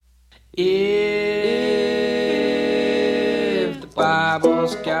If the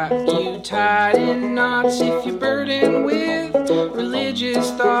Bible's got you tied in knots, if you're burdened with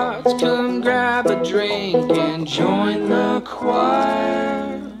religious thoughts, come grab a drink and join the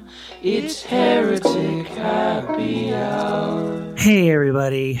choir. It's Heretic Happy Hour. Hey,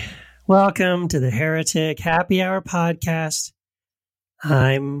 everybody. Welcome to the Heretic Happy Hour podcast.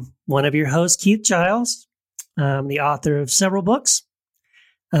 I'm one of your hosts, Keith Giles. I'm the author of several books,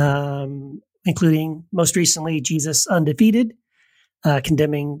 including most recently Jesus Undefeated,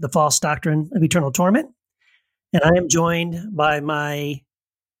 condemning the false doctrine of eternal torment. And I am joined by my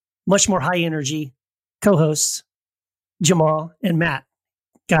much more high energy co-hosts, Jamal and Matt.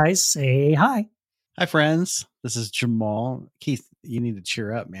 Guys, say hi. Hi, friends. This is Jamal. Keith, you need to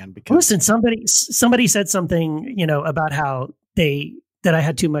cheer up, man. Because listen, somebody said something, about how that I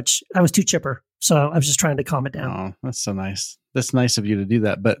had too much. I was too chipper, so I was just trying to calm it down. Oh, that's so nice. That's nice of you to do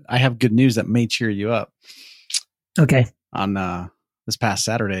that. But I have good news that may cheer you up. Okay. On this past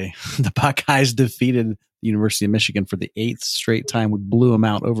Saturday, the Buckeyes defeated the University of Michigan for the 8th straight time. We blew them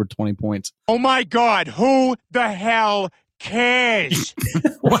out over 20 points. Oh my God! Who the hell cares?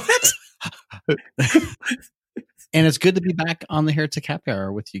 What? And it's good to be back on the Heretic Happy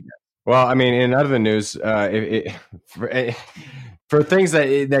Hour with you guys. Well, I mean, in other news, for things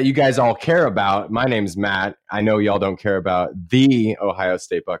that you guys all care about, my name's Matt. I know y'all don't care about the Ohio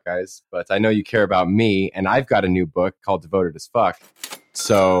State Buckeyes, but I know you care about me, and I've got a new book called Devoted as Fuck.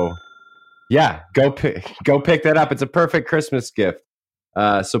 So, yeah, go pick that up. It's a perfect Christmas gift.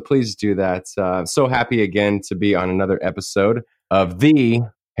 So please do that. So happy again to be on another episode of the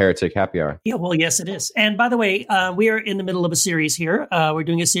Heretic Happy Hour. Yeah, well, yes, it is. And by the way, we are in the middle of a series here. We're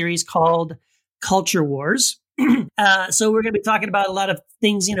doing a series called Culture Wars. So we're going to be talking about a lot of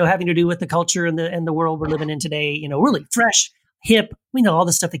things, having to do with the culture and the world we're living in today. Really fresh, hip. We know all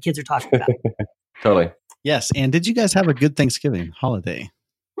the stuff the kids are talking about. Totally. Yes. And did you guys have a good Thanksgiving holiday?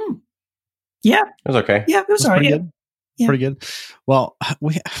 Yeah. It was okay. Yeah, it was all right. Pretty good. Yeah. Pretty good. Well,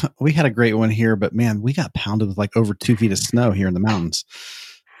 we had a great one here, but man, we got pounded with like over 2 feet of snow here in the mountains.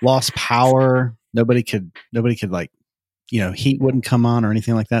 Lost power. Nobody could heat wouldn't come on or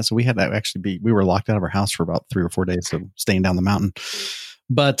anything like that. So we had to we were locked out of our house for about 3 or 4 days. So staying down the mountain,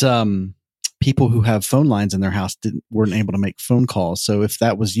 but, people who have phone lines in their house weren't able to make phone calls. So if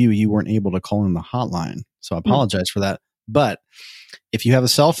that was you weren't able to call in the hotline. So I apologize for that. But if you have a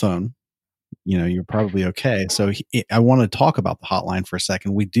cell phone, you're probably okay. So I want to talk about the hotline for a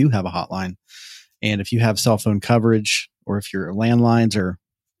second. We do have a hotline. And if you have cell phone coverage or if your landlines are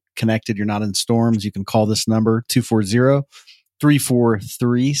connected, you're not in storms, you can call this number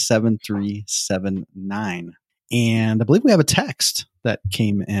 240-343-7379. And I believe we have a text that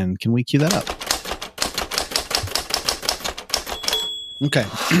came in. Can we cue that up? Okay.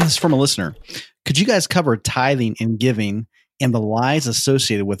 This is from a listener. Could you guys cover tithing and giving and the lies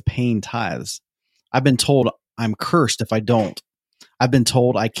associated with paying tithes? I've been told I'm cursed if I don't. I've been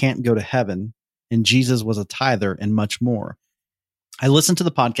told I can't go to heaven, and Jesus was a tither, and much more. I listened to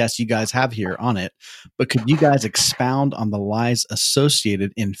the podcast you guys have here on it, but could you guys expound on the lies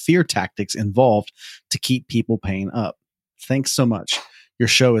associated and fear tactics involved to keep people paying up? Thanks so much. Your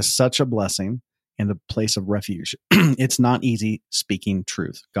show is such a blessing and a place of refuge. It's not easy speaking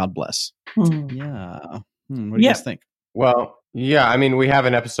truth. God bless. Yeah. What do you guys think? Well, yeah, I mean, we have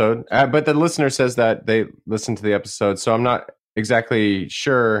an episode, but the listener says that they listened to the episode, so I'm not exactly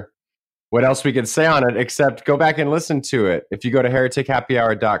sure what else we could say on it, except go back and listen to it. If you go to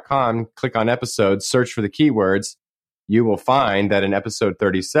heretichappyhour.com, click on episodes, search for the keywords, you will find that in episode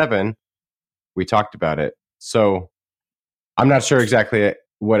 37, we talked about it. So I'm not sure exactly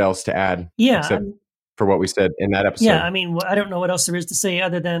what else to add. Yeah. Except for what we said in that episode. Yeah, I mean, I don't know what else there is to say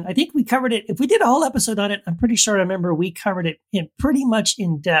other than I think we covered it. If we did a whole episode on it, I'm pretty sure I remember we covered it in pretty much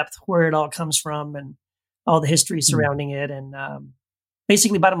in depth where it all comes from and all the history surrounding it. And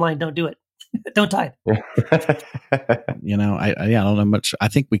basically, bottom line, don't do it. Don't tithe. I don't know much. I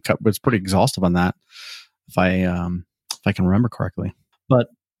think we was pretty exhaustive on that, if I can remember correctly. But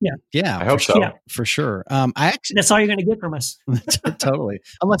yeah, I hope so. Yeah. For sure. That's all you're going to get from us. Totally.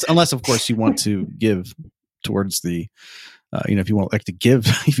 Unless of course you want to give towards the, if you want to give,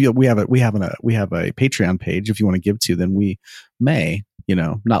 we have a Patreon page. If you want to give to, then we may,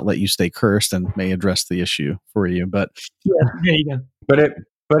 not let you stay cursed and may address the issue for you. But yeah, there you go.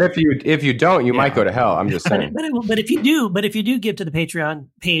 But if you don't, you might go to hell. I'm just saying. But if you do give to the Patreon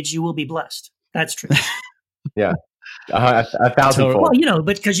page, you will be blessed. That's true. Yeah. 1,000-fold. Well,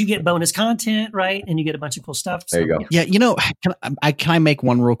 but because you get bonus content, right? And you get a bunch of cool stuff. There you go. Yeah. Can I make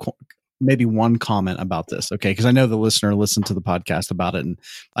one maybe one comment about this, okay? Because I know the listener listened to the podcast about it, and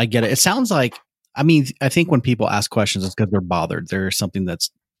I get it. It sounds like, I mean, I think when people ask questions, it's because they're bothered. There's something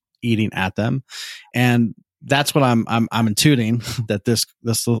that's eating at them, and that's what I'm intuiting that this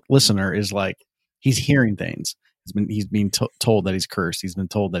listener is like. He's hearing things. He's being told that he's cursed. He's been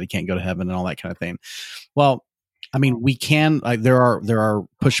told that he can't go to heaven and all that kind of thing. Well, I mean, we can, like, there are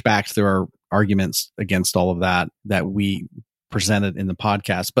pushbacks, there are arguments against all of that we presented in the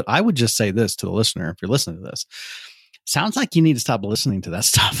podcast. But I would just say this to the listener, if you're listening to this, sounds like you need to stop listening to that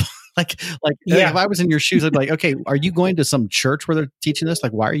stuff. like, if I was in your shoes, I'd be like, okay, are you going to some church where they're teaching this?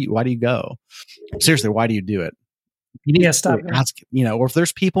 Like, why do you go? Seriously, why do you do it? You need to stop. Ask, or if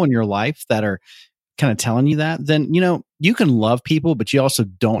there's people in your life that are kind of telling you that, then, you can love people, but you also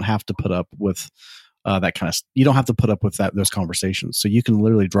don't have to put up with that kind of, you don't have to put up with those conversations. So you can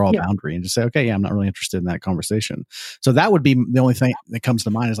literally draw a boundary and just say, okay, I'm not really interested in that conversation. So that would be the only thing that comes to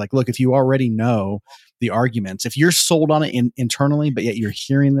mind is like, look, if you already know the arguments, if you're sold on it internally, but yet you're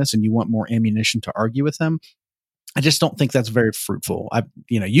hearing this and you want more ammunition to argue with them, I just don't think that's very fruitful.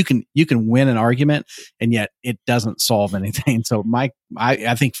 You can win an argument and yet it doesn't solve anything. So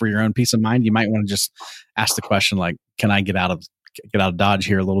I think for your own peace of mind, you might want to just ask the question, like, can I get out of Dodge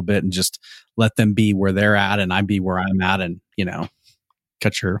here a little bit and just let them be where they're at and I be where I'm at, and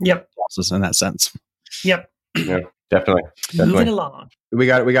cut your losses in that sense. Yeah, definitely. Moving along. We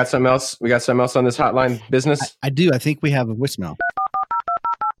got something else. We got something else on this hotline business. I do. I think we have a voicemail.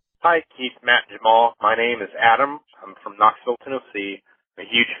 Hi, Keith, Matt, and Jamal. My name is Adam. I'm from Knoxville, Tennessee. I'm a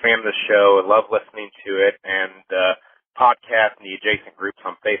huge fan of the show. I love listening to it, and the podcast and the adjacent groups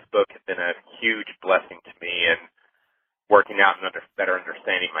on Facebook have been a huge blessing to me in working out and better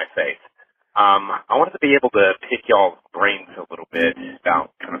understanding my faith. I wanted to be able to pick y'all's brains a little bit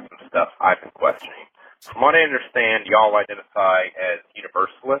about kind of some stuff I've been questioning. From what I understand, y'all identify as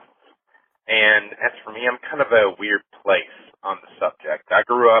universalists, and as for me, I'm kind of a weird place on the subject. I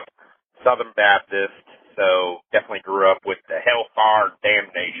grew up Southern Baptist, so definitely grew up with the hellfire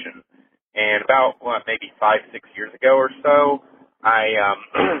damnation. And about maybe 5-6 years ago or so, I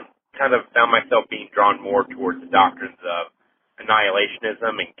kind of found myself being drawn more towards the doctrines of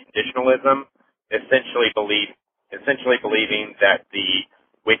annihilationism and conditionalism, essentially believing that the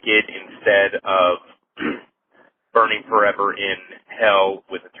wicked, instead of burning forever in hell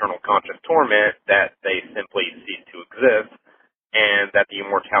with eternal conscious torment, that they simply cease to exist, and that the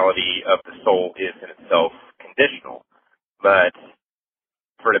immortality of the soul is in itself conditional. But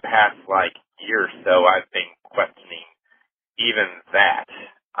for the past year or so, I've been questioning even that.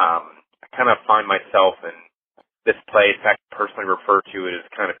 I kind of find myself in this place. I personally refer to it as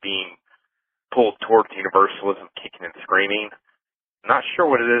kind of being pulled towards universalism, kicking and screaming. I'm not sure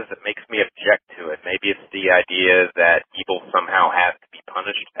what it is that makes me object to it. Maybe it's the idea that evil somehow has to be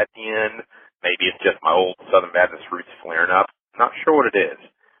punished at the end. Maybe it's just my old Southern Baptist roots flaring up. I'm not sure what it is.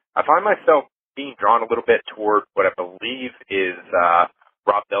 I find myself being drawn a little bit toward what I believe is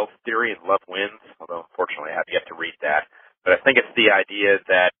Rob Bell's theory in Love Wins, although unfortunately I have yet to read that. But I think it's the idea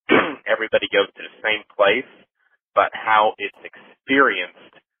that everybody goes to the same place, but how it's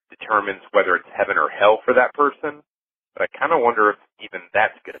experienced determines whether it's heaven or hell for that person. But I kind of wonder if even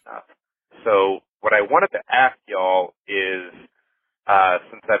that's good enough. So what I wanted to ask y'all is,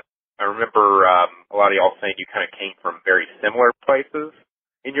 since I remember a lot of y'all saying you kind of came from very similar places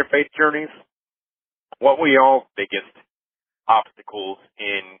in your faith journeys, what were y'all's biggest obstacles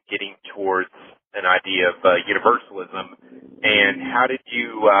in getting towards an idea of universalism, and how did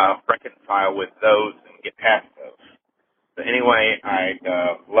you reconcile with those and get past those? So anyway, I'd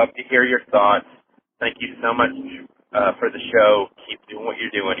love to hear your thoughts. Thank you so much for the show. Keep doing what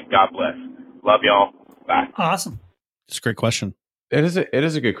you're doing, and God bless. Love y'all. Bye. Awesome. It's a great question. It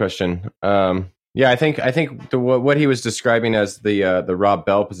is a good question. I think what he was describing as the Rob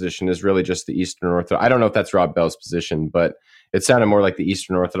Bell position is really just the Eastern Orthodox. I don't know if that's Rob Bell's position, but it sounded more like the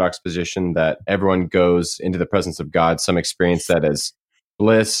Eastern Orthodox position that everyone goes into the presence of God. Some experience that as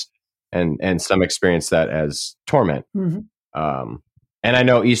bliss, and some experience that as torment. Mm-hmm. And I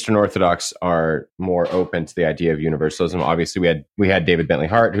know Eastern Orthodox are more open to the idea of universalism. Obviously, we had David Bentley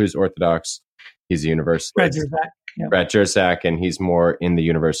Hart, who's Orthodox. He's a universalist. Brad Jersak, and he's more in the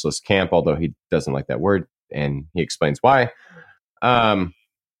universalist camp, although he doesn't like that word, and he explains why.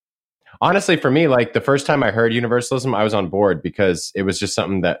 Honestly, for me, the first time I heard universalism, I was on board because it was just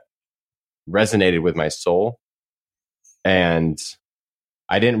something that resonated with my soul, and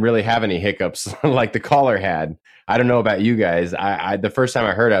I didn't really have any hiccups like the caller had. I don't know about you guys. I the first time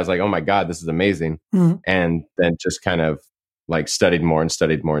I heard it, I was like, oh my God, this is amazing. Mm-hmm. And then just kind of studied more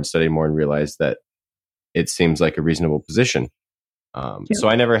and realized that it seems like a reasonable position. So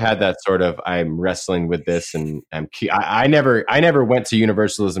I never had that sort of I'm wrestling with this, and I never went to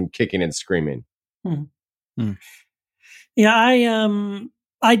universalism kicking and screaming. Yeah,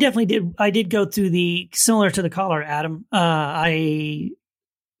 I definitely did. I did go through the similar to the caller, Adam. I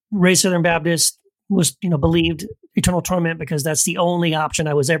raised Southern Baptist, was believed eternal torment because that's the only option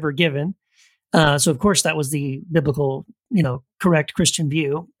I was ever given. So of course that was the biblical, correct Christian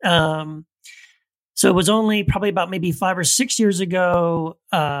view. So it was only probably about maybe 5 or 6 years ago.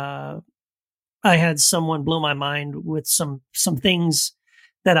 I had someone blow my mind with some things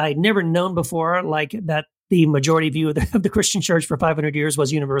that I'd never known before, like that the majority view of the Christian church for 500 years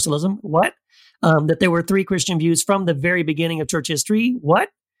was universalism. What? That there were 3 Christian views from the very beginning of church history. What?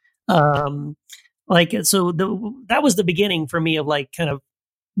 That was the beginning for me of like kind of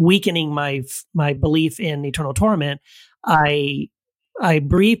weakening my belief in eternal torment. I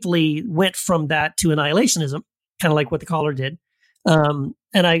briefly went from that to annihilationism, kind of like what the caller did. And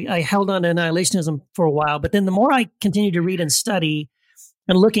I held on to annihilationism for a while, but then the more I continued to read and study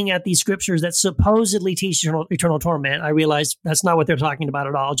and looking at these scriptures that supposedly teach eternal torment, I realized that's not what they're talking about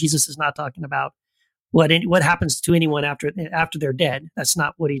at all. Jesus is not talking about what happens to anyone after they're dead. That's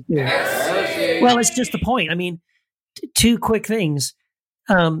not what he's doing. Well, it's just the point. I mean, 2 quick things.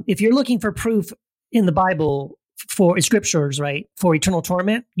 If you're looking for proof in the Bible for scriptures, right, for eternal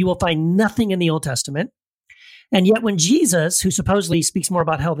torment, you will find nothing in the Old Testament. And yet when Jesus, who supposedly speaks more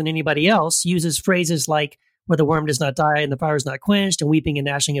about hell than anybody else, uses phrases like, where the worm does not die and the fire is not quenched, and weeping and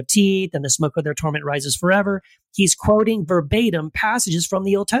gnashing of teeth, and the smoke of their torment rises forever, he's quoting verbatim passages from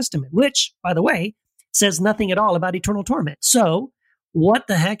the Old Testament, which, by the way, says nothing at all about eternal torment. So what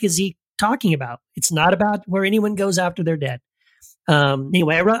the heck is he talking about? It's not about where anyone goes after they're dead.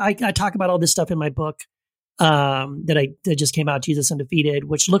 Anyway, I talk about all this stuff in my book that just came out, Jesus Undefeated,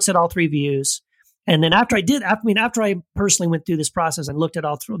 which looks at all 3 views. And then after I personally went through this process and looked at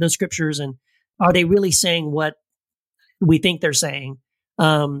all those scriptures and are they really saying what we think they're saying?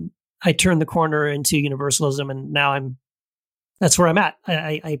 I turned the corner into universalism, and now that's where I'm at.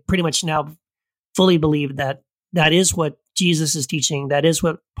 I pretty much now fully believe that is what Jesus is teaching. That is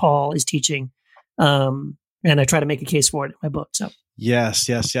what Paul is teaching. And I try to make a case for it in my book. So yes.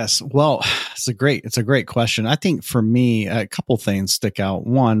 Well, it's a great question. I think for me, a couple things stick out.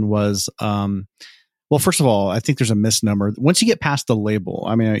 One was, well, first of all, I think there's a misnomer. Once you get past the label,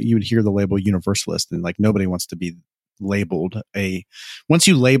 I mean, you would hear the label universalist, and like nobody wants to be labeled once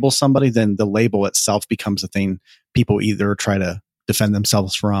you label somebody, then the label itself becomes a thing people either try to defend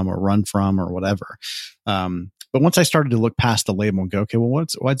themselves from or run from or whatever. But once I started to look past the label and go, okay, well,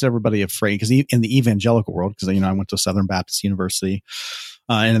 why's everybody afraid? Because in the evangelical world, because I went to Southern Baptist University,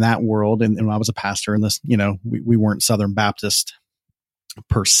 and in that world, and when I was a pastor in this, we weren't Southern Baptist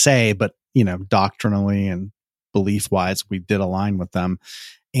per se, but doctrinally and belief wise, we did align with them.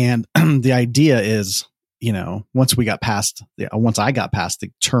 And the idea is, once I got past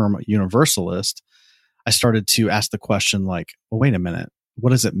the term universalist, I started to ask the question like, well, wait a minute, what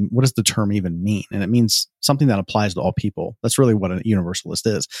does the term even mean? And it means something that applies to all people. That's really what a universalist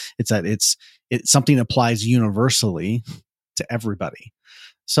is. It's that it's something that applies universally to everybody.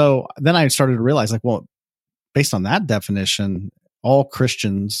 So then I started to realize like, well, based on that definition, all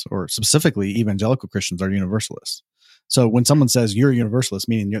Christians, or specifically evangelical Christians, are universalists. So when someone says you're a universalist,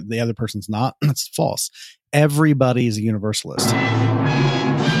 meaning the other person's not, that's false. Everybody is a universalist.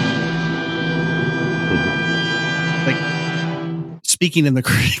 Like speaking in the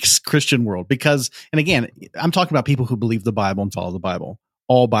Christian world, because, and again, I'm talking about people who believe the Bible and follow the Bible.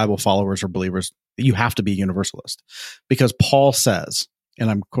 All Bible followers or believers, you have to be a universalist, because Paul says, and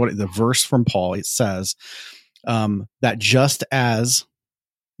I'm quoting the verse from Paul, it says, that just as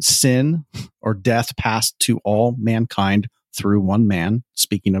sin or death passed to all mankind through one man,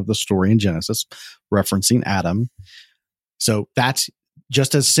 speaking of the story in Genesis, referencing Adam. So that's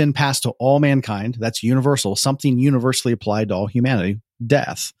just as sin passed to all mankind, that's universal, something universally applied to all humanity,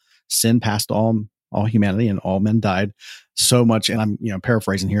 death. Sin passed to all humanity and all men died. So much, and I'm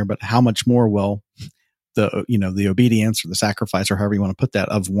paraphrasing here, but how much more will the obedience or the sacrifice, or however you want to put that,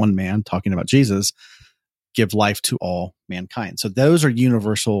 of one man, talking about Jesus, give life to all mankind. So those are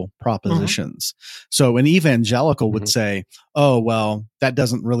universal propositions. Mm-hmm. So an evangelical would say, oh, well, that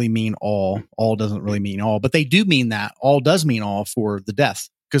doesn't really mean all. All doesn't really mean all, but they do mean that. All does mean all for the death,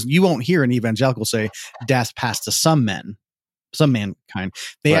 because you won't hear an evangelical say death passed to some mankind.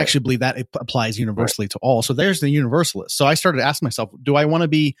 They actually believe that it applies universally to all. So there's the universalist. So I started asking myself, do I want to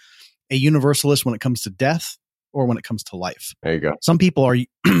be a universalist when it comes to death, or when it comes to life. There you go. Some people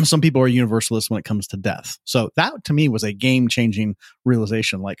are universalists when it comes to death. So that to me was a game-changing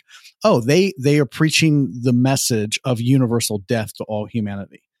realization. Like, oh, they are preaching the message of universal death to all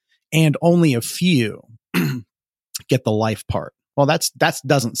humanity, and only a few get the life part. Well, that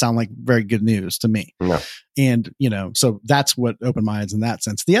doesn't sound like very good news to me. No. And, so that's what opened my eyes in that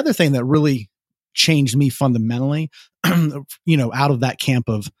sense. The other thing that really changed me fundamentally, out of that camp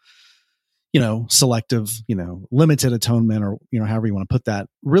of, selective, limited atonement, or, however you want to put that,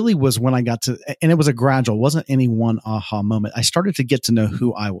 really was when I got to, and it was a gradual, wasn't any one aha moment. I started to get to know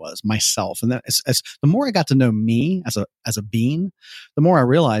who I was, myself. And that as the more I got to know me as a being, the more I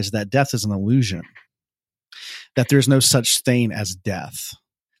realized that death is an illusion, that there's no such thing as death.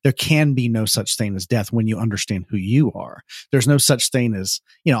 There can be no such thing as death when you understand who you are. There's no such thing as,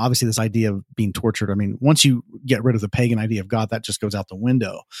 obviously this idea of being tortured. I mean, once you get rid of the pagan idea of God, that just goes out the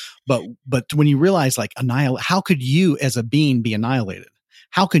window. But when you realize like how could you as a being be annihilated?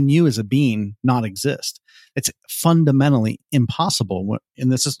 How can you as a being not exist? It's fundamentally impossible.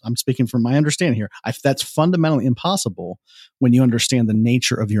 And I'm speaking from my understanding here. That's fundamentally impossible when you understand the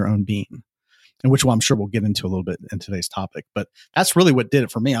nature of your own being. And which one I'm sure we'll get into a little bit in today's topic. But that's really what did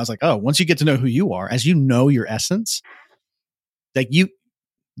it for me. I was like, oh, once you get to know who you are, as you know your essence, like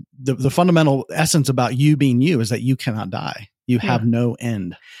the fundamental essence about you being you is that you cannot die. You have no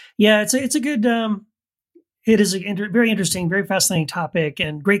end. Yeah, it's a good, it is a very interesting, very fascinating topic,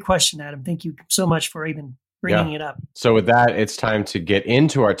 and great question, Adam. Thank you so much for even bringing it up. So with that, it's time to get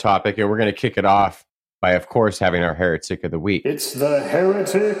into our topic, and we're going to kick it off by, of course, having our Heretic of the Week. It's the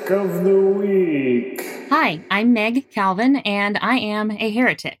Heretic of the Week. Hi, I'm Meg Calvin, and I am a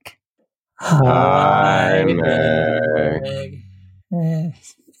heretic. Hi, Meg.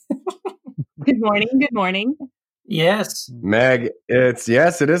 Good morning. Yes. Meg, it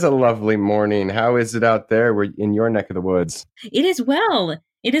is a lovely morning. How is it out there? We're in your neck of the woods. It is well.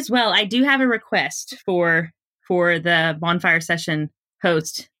 I do have a request for the bonfire session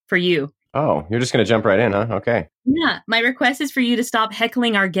host for you. Oh, you're just going to jump right in, huh? Okay. Yeah. My request is for you to stop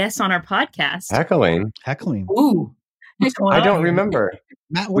heckling our guests on our podcast. Heckling? Ooh. I don't remember.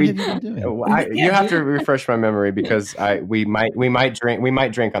 Matt, what have you been doing? You have to refresh my memory because we might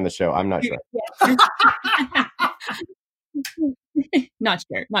drink on the show. I'm not sure. Not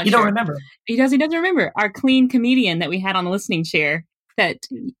sure. You don't remember? He doesn't remember our clean comedian that we had on the listening chair that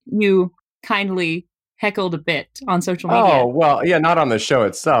you kindly heckled a bit on social media. Oh, well, yeah, not on the show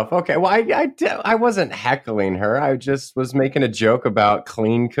itself. Okay, well, I wasn't heckling her. I just was making a joke about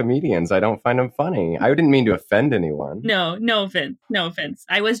clean comedians. I don't find them funny. I didn't mean to offend anyone. No offense.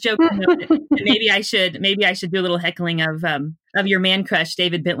 I was joking. Maybe I should do a little heckling of your man crush,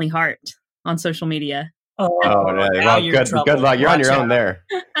 David Bentley Hart, on social media. Oh, well, good luck. You're on your own there.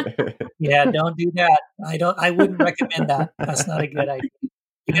 Yeah, don't do that. I wouldn't recommend that. That's not a good idea.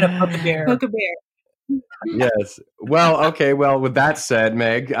 You're gonna poke a bear. Yes. Well, okay. Well, with that said,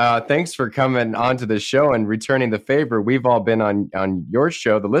 Meg, thanks for coming onto the show and returning the favor. We've all been on your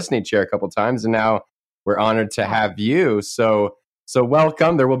show, The Listening Chair, a couple times, and now we're honored to have you. So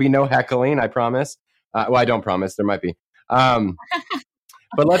welcome. There will be no heckling, I promise. Well, I don't promise. There might be.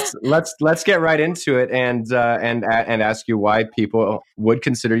 But let's get right into it and ask you why people would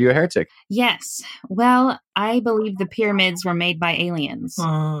consider you a heretic. Yes. Well, I believe the pyramids were made by aliens.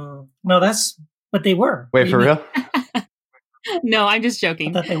 No, that's what they were. Wait, for real? No, I'm just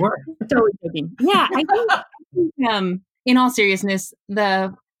joking. I thought they were. Totally joking. Yeah, I think in all seriousness,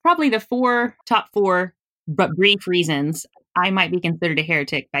 probably the top four but brief reasons I might be considered a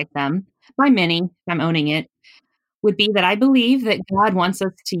heretic by some, by many, I'm owning it, would be that I believe that God wants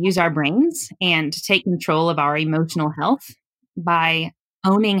us to use our brains and to take control of our emotional health by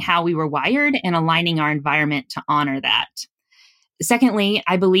owning how we were wired and aligning our environment to honor that. Secondly,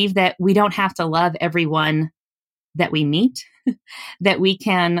 I believe that we don't have to love everyone that we meet, that we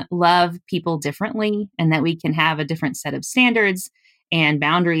can love people differently, and that we can have a different set of standards and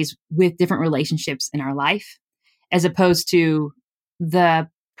boundaries with different relationships in our life, as opposed to the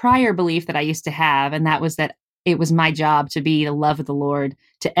prior belief that I used to have, and that was that it was my job to be the love of the Lord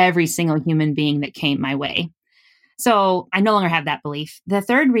to every single human being that came my way. So I no longer have that belief. The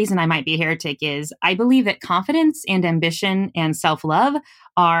third reason I might be a heretic is I believe that confidence and ambition and self-love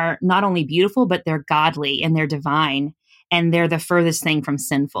are not only beautiful, but they're godly and they're divine, and they're the furthest thing from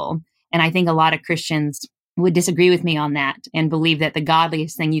sinful. And I think a lot of Christians would disagree with me on that and believe that the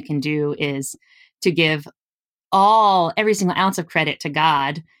godliest thing you can do is to give every single ounce of credit to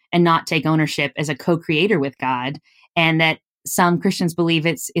God and not take ownership as a co-creator with God. And that some Christians believe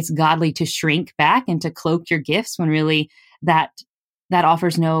it's godly to shrink back and to cloak your gifts when really that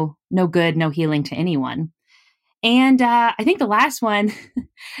offers no good, no healing to anyone. And I think the last one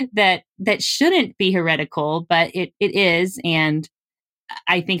that shouldn't be heretical, but it is, and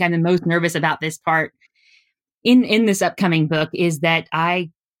I think I'm the most nervous about this part in this upcoming book, is that I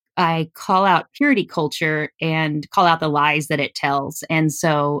call out purity culture and call out the lies that it tells. And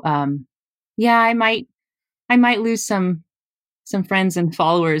so, yeah, I might lose some friends and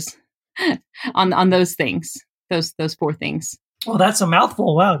followers on those things, those 4 things. Well, that's a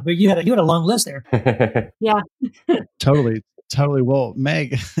mouthful. Wow, but you had a long list there. Yeah, Totally. Well,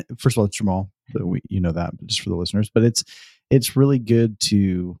 Meg, first of all, it's Jamal, but you know that, but just for the listeners. But it's really good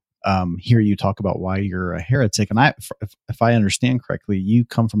to hear you talk about why you're a heretic. And if I understand correctly, you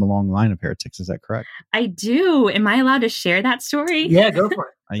come from a long line of heretics. Is that correct? I do. Am I allowed to share that story? Yeah, go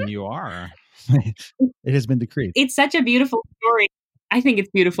for it. You are. It has been decreed. It's such a beautiful story. I think it's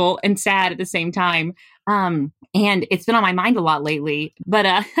beautiful and sad at the same time. And it's been on my mind a lot lately.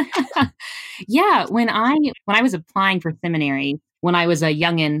 But yeah, when I was applying for seminary, when I was a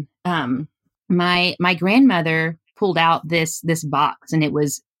youngin', my grandmother pulled out this box, and it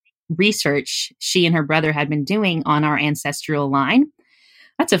was research she and her brother had been doing on our ancestral line.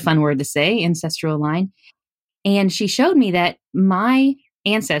 That's a fun word to say, ancestral line. And she showed me that my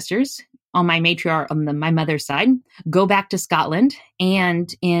ancestors on my matriarch, on my mother's side, go back to Scotland.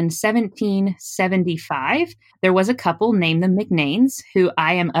 And in 1775, there was a couple named the McNains, who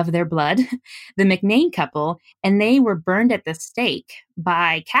I am of their blood, the McNain couple, and they were burned at the stake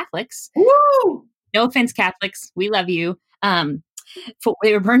by Catholics. Woo! No offense, Catholics. We love you.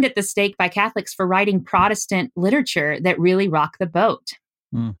 They were burned at the stake by Catholics for writing Protestant literature that really rocked the boat.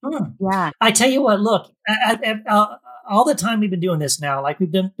 Yeah. I tell you what, look, all the time we've been doing this now, like we've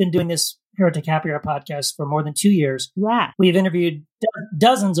been doing this Heretic Happy Hour podcast for more than 2 years. Yeah. We've interviewed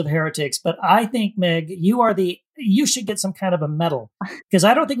dozens of heretics, but I think, Meg, you should get some kind of a medal, because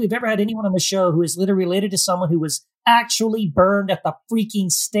I don't think we've ever had anyone on the show who is literally related to someone who was actually burned at the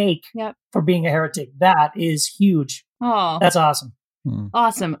freaking stake for being a heretic. That is huge. Oh, that's awesome.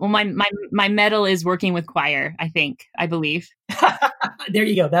 Awesome. Well, my medal is working with choir, I believe. There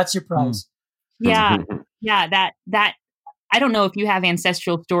you go. That's your prize. Yeah. Yeah. That, I don't know if you have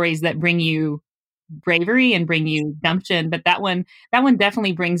ancestral stories that bring you bravery and bring you gumption, but that one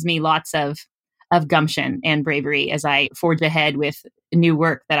definitely brings me lots of gumption and bravery as I forge ahead with new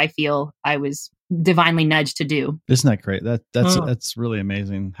work that I feel I was divinely nudged to do. Isn't that great? That's really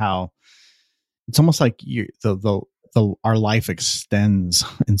amazing how it's almost like our life extends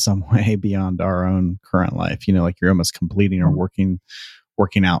in some way beyond our own current life. You know, like you're almost completing or working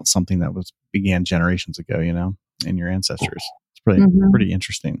out something that began generations ago, you know, in your ancestors. It's pretty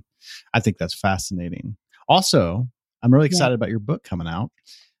interesting. I think that's fascinating. Also, I'm really excited about your book coming out,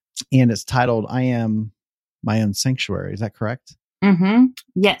 and it's titled "I Am My Own Sanctuary." Is that correct? Mm-hmm.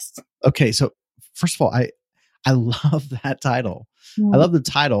 Yes. Okay. So first of all, I love that title. I love the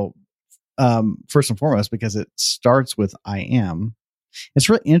title. First and foremost, because it starts with "I am." It's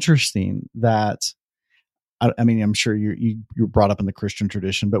really interesting that, I mean, I'm sure you're brought up in the Christian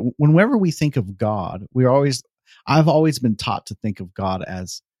tradition, but whenever we think of God, I've always been taught to think of God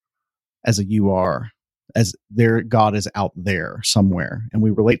as a you are, as there, God is out there somewhere, and we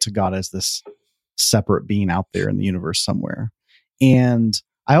relate to God as this separate being out there in the universe somewhere. And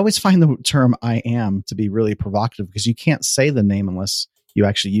I always find the term "I am" to be really provocative, because you can't say the name unless you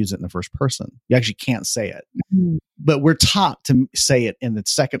actually use it in the first person. You actually can't say it, but we're taught to say it in the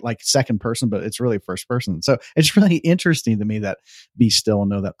second person, but it's really first person. So it's really interesting to me that "be still and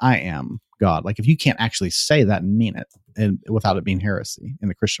know that I am God." Like if you can't actually say that and mean it, and without it being heresy in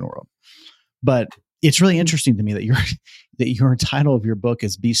the Christian world. But it's really interesting to me that your title of your book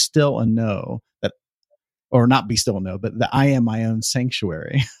is "Be Still and Know that," or not "Be Still and Know," but that "I am my own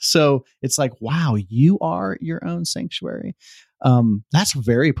sanctuary." So it's like, wow, you are your own sanctuary. That's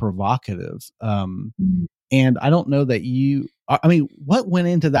very provocative. And I don't know that what went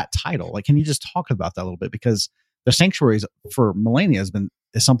into that title? Like, can you just talk about that a little bit? Because the sanctuaries for millennia is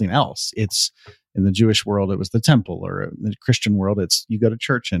something else. It's in the Jewish world, it was the temple, or in the Christian world, it's you go to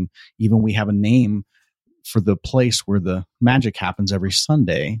church, and even we have a name for the place where the magic happens every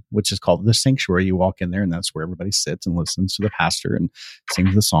Sunday, which is called the sanctuary. You walk in there, and that's where everybody sits and listens to the pastor and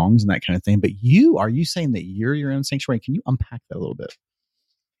sings the songs and that kind of thing. But are you saying that you're your own sanctuary? Can you unpack that a little bit?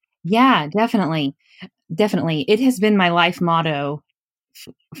 Yeah, definitely. Definitely. It has been my life motto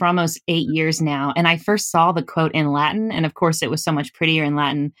for almost 8 years now. And I first saw the quote in Latin. And of course, it was so much prettier in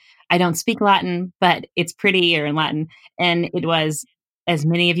Latin. I don't speak Latin, but it's prettier in Latin. And it was, as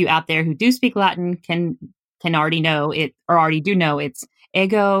many of you out there who do speak Latin can already know it, or already do know, it's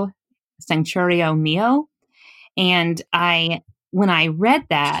 "Ego Sanctuario Mio." And when I read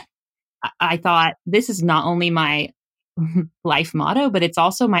that, I thought, this is not only my life motto, but it's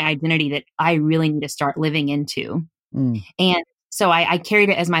also my identity that I really need to start living into. Mm. And so I carried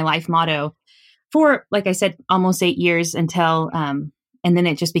it as my life motto for, like I said, almost 8 years until, and then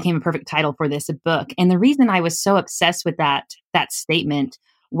it just became a perfect title for this book. And the reason I was so obsessed with that statement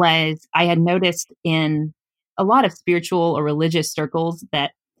was I had noticed in a lot of spiritual or religious circles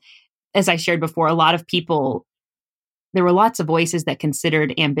that, as I shared before, a lot of people, there were lots of voices that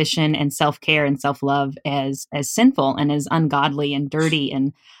considered ambition and self-care and self-love as sinful and as ungodly and dirty.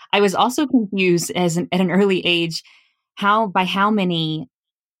 And I was also confused at an early age by how many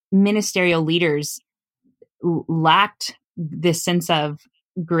ministerial leaders lacked this sense of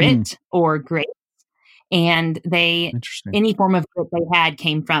grit or grace. And any form of grit they had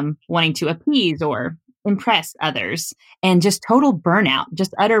came from wanting to appease or impress others, and just total burnout,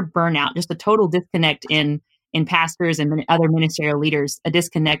 just utter burnout, just a total disconnect in pastors and other ministerial leaders, a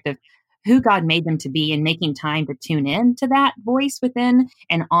disconnect of who God made them to be, and making time to tune in to that voice within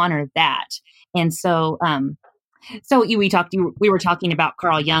and honor that. And so, we were talking about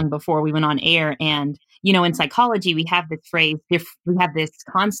Carl Jung before we went on air, and in psychology, we have this phrase, we have this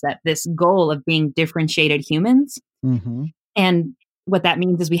concept, this goal of being differentiated humans. Mm-hmm. And what that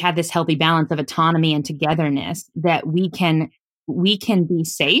means is we have this healthy balance of autonomy and togetherness, that we can be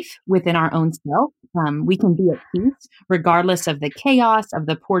safe within our own self. We can be at peace regardless of the chaos, of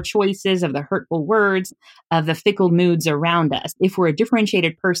the poor choices, of the hurtful words, of the fickle moods around us. If we're a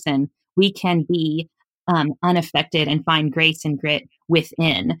differentiated person, we can be unaffected and find grace and grit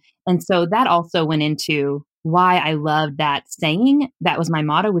within. And so that also went into why I loved that saying. That was my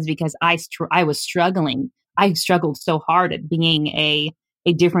motto, was because I was struggling. I struggled so hard at being a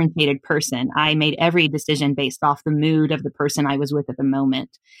differentiated person. I made every decision based off the mood of the person I was with at the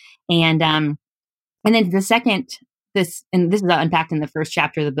moment. And then the second, this is unpacked in the first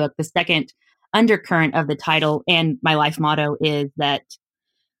chapter of the book, the second undercurrent of the title and my life motto is that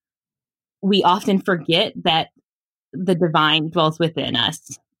we often forget that the divine dwells within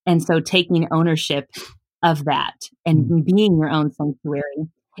us. And so taking ownership of that and being your own sanctuary.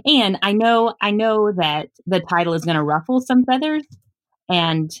 And I know that the title is going to ruffle some feathers,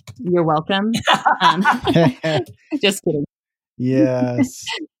 and you're welcome. Just kidding. Yes.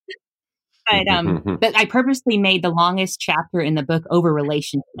 But I purposely made the longest chapter in the book over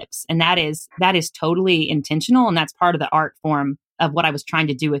relationships. And that is totally intentional. And that's part of the art form of what I was trying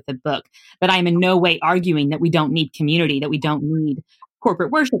to do with the book. But I'm in no way arguing that we don't need community, that we don't need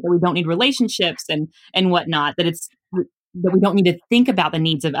corporate worship, that we don't need relationships and whatnot, that we don't need to think about the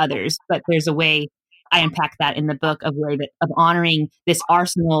needs of others. But there's a way I unpack that in the book of honoring this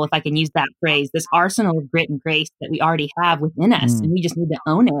arsenal, if I can use that phrase, this arsenal of grit and grace that we already have within us, and we just need to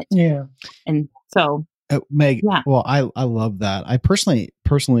own it. Yeah. And so, Meg, well, I love that. I personally,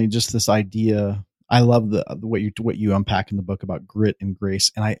 just this idea, I love what you unpack in the book about grit and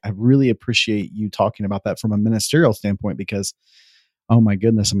grace, and I really appreciate you talking about that from a ministerial standpoint, because, oh my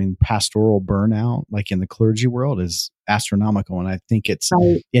goodness, I mean, pastoral burnout, like in the clergy world, is astronomical, and I think it's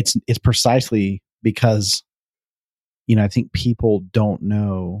precisely because, I think people don't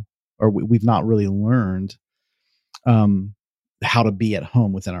know, or we've not really learned how to be at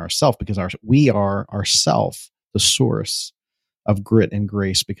home within ourselves, because we are ourself the source of grit and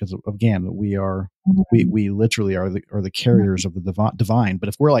grace, because again, we literally are the carriers of the divine. But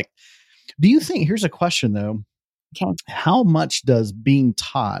if we're like, do you think, here's a question though, okay, how much does being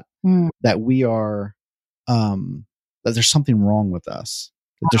taught that we are, that there's something wrong with us,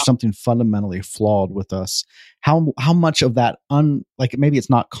 that there's something fundamentally flawed with us, how much of that like maybe it's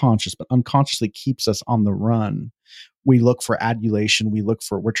not conscious, but unconsciously keeps us on the run? We look for adulation.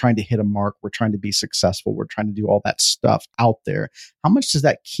 We're trying to hit a mark. We're trying to be successful. We're trying to do all that stuff out there. How much does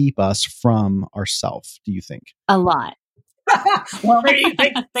that keep us from ourself, do you think? A lot. Well,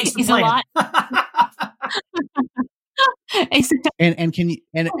 thanks for playing. A lot. And can you,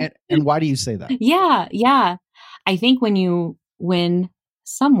 and why do you say that? Yeah. I think when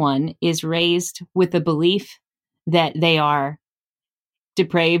someone is raised with the belief that they are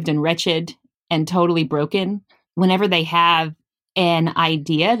depraved and wretched and totally broken, whenever they have an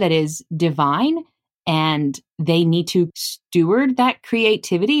idea that is divine and they need to steward that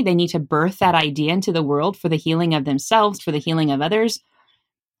creativity, they need to birth that idea into the world for the healing of themselves, for the healing of others.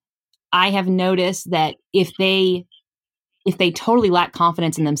 I have noticed that if they totally lack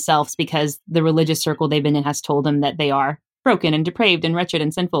confidence in themselves because the religious circle they've been in has told them that they are broken and depraved and wretched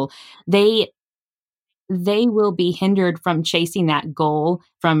and sinful, they will be hindered from chasing that goal,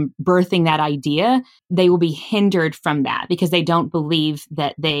 from birthing that idea. They will be hindered from that because they don't believe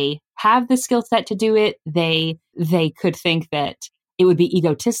that they have the skill set to do it. They could think that It would be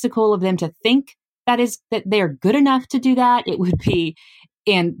egotistical of them to think that they're good enough to do that. It would be,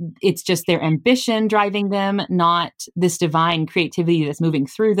 and it's just their ambition driving them, not this divine creativity that's moving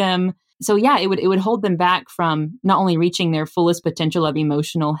through them. So yeah, it would hold them back from not only reaching their fullest potential of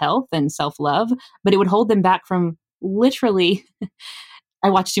emotional health and self-love, but it would hold them back from literally, I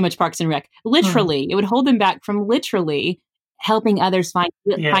watch too much Parks and Rec, literally, it would hold them back from literally helping others find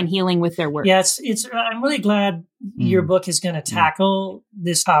healing with their work. Yeah, I'm really glad your book is going to tackle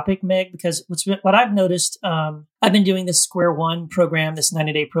this topic, Meg, because what I've noticed, I've been doing this Square One program, this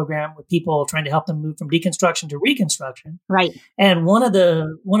 90-day program with people trying to help them move from deconstruction to reconstruction. Right. And one of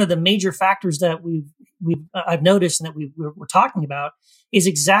the major factors that I've noticed and that we're talking about is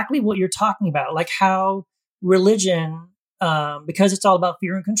exactly what you're talking about, like how religion, because it's all about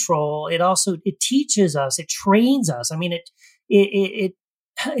fear and control, it teaches us, it trains us. I mean, it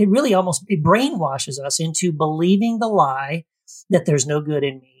really almost brainwashes us into believing the lie that there's no good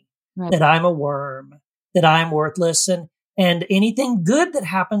in me, right, that I'm a worm, that I'm worthless, and anything good that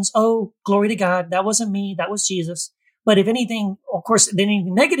happens, oh, glory to God, that wasn't me, that was Jesus. But if anything, of course, then any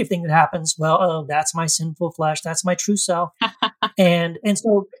negative thing that happens, well, oh, that's my sinful flesh, that's my true self, and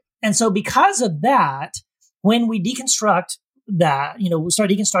so because of that, when we deconstruct that, we start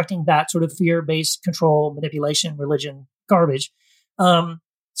deconstructing that sort of fear-based control, manipulation, religion, garbage.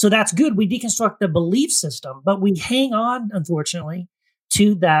 So that's good. We deconstruct the belief system, but we hang on, unfortunately,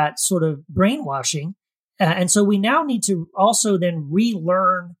 to that sort of brainwashing. And so we now need to also then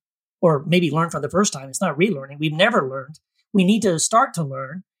relearn, or maybe learn for the first time. It's not relearning. We've never learned. We need to start to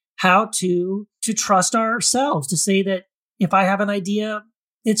learn how to trust ourselves, to say that if I have an idea,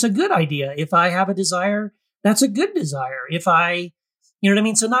 it's a good idea. If I have a desire, that's a good desire. If you know what I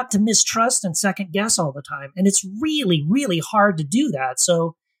mean? So not to mistrust and second guess all the time. And it's really, really hard to do that.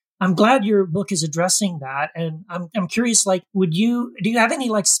 So I'm glad your book is addressing that. And I'm curious, like, do you have any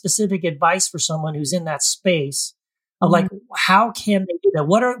like specific advice for someone who's in that space of like, how can they do that?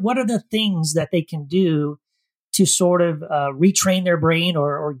 What are the things that they can do to sort of retrain their brain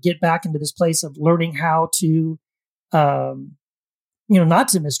or get back into this place of learning how to, not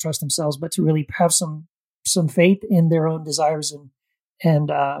to mistrust themselves, but to really have some faith in their own desires and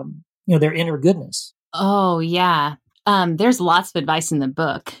their inner goodness. Oh yeah. There's lots of advice in the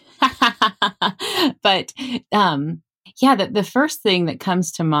book, but the first thing that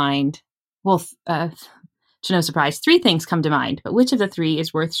comes to mind, to no surprise, 3 things come to mind, but which of the 3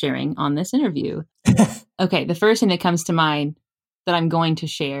 is worth sharing on this interview? Okay. The first thing that comes to mind that I'm going to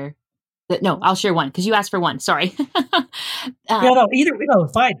share, I'll share one because you asked for one. Sorry. Fine.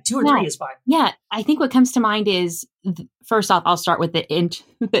 2 or 3 is fine. Yeah. I think what comes to mind is, first off, I'll start with the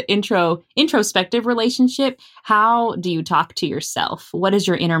introspective relationship. How do you talk to yourself? What does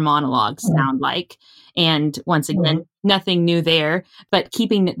your inner monologue sound like? And once again, nothing new there, but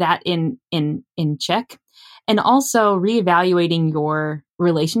keeping that in check. And also reevaluating your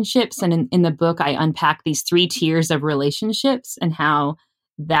relationships. And in the book, I unpack these 3 tiers of relationships and how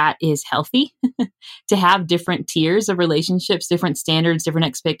that is healthy to have different tiers of relationships, different standards, different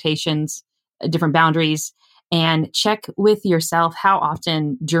expectations, different boundaries, and check with yourself how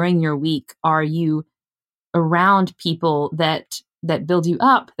often during your week are you around people that build you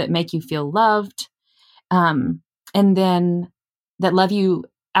up, that make you feel loved, and then that love you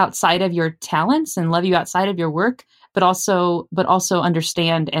outside of your talents and love you outside of your work, but also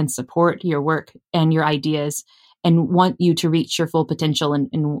understand and support your work and your ideas and want you to reach your full potential and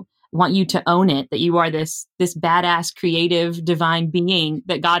want you to own it, that you are this badass, creative, divine being,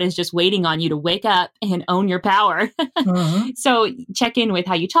 that God is just waiting on you to wake up and own your power. So check in with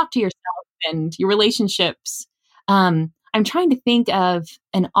how you talk to yourself and your relationships. I'm trying to think of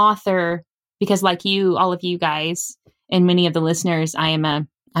an author, because like you, all of you guys, and many of the listeners, I'm a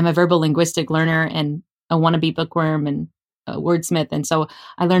verbal linguistic learner and a wannabe bookworm and a wordsmith. And so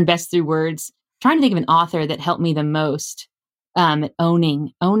I learn best through words. Trying to think of an author that helped me the most,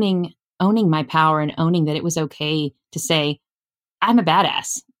 owning my power and owning that it was okay to say, I'm a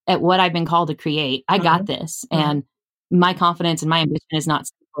badass at what I've been called to create. I got this. And my confidence and my ambition is not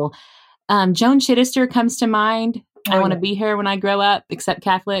simple. Joan Chittister comes to mind. I want to be her when I grow up, except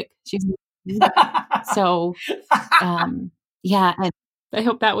Catholic. She's so, I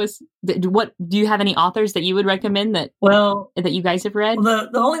hope that was. What do you have any authors that you would recommend that you guys have read? Well,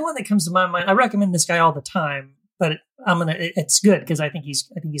 the only one that comes to my mind, I recommend this guy all the time, but it's good because I think he's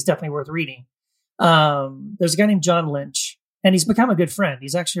definitely worth reading. There's a guy named John Lynch, and he's become a good friend.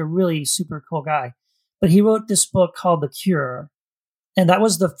 He's actually a really super cool guy, but he wrote this book called The Cure, and that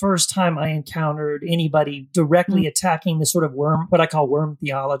was the first time I encountered anybody directly attacking the sort of what I call worm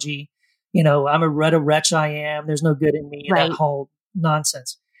theology. I'm a wretch I am. There's no good in me. Right. That whole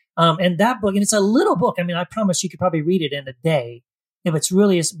nonsense. And that book, and it's a little book. I mean, I promise you could probably read it in a day if it's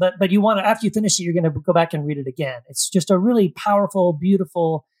really, but you want to, after you finish it, you're going to go back and read it again. It's just a really powerful,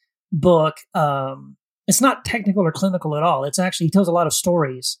 beautiful book. It's not technical or clinical at all. It's actually, he tells a lot of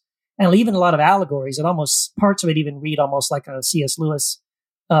stories and even a lot of allegories. It almost, parts of it even read almost like a C.S. Lewis,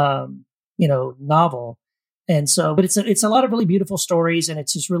 novel. And so, but it's a lot of really beautiful stories, and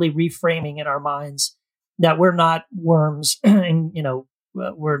it's just really reframing in our minds that we're not worms and,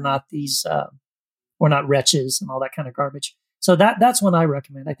 we're not these, we're not wretches and all that kind of garbage. So that's one I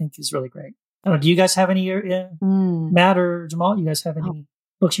recommend. I think is really great. I don't know, do you guys have any, Matt or Jamal, you guys have any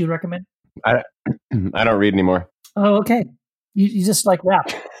books you recommend? I don't read anymore. Oh, okay. You just like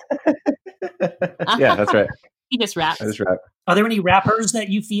rap. Yeah, that's right. He just raps. I just rap. Are there any rappers that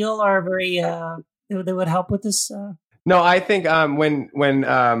you feel are very, that would help with this? No, I think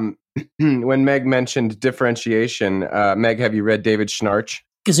when Meg mentioned differentiation, Meg, have you read David Schnarch?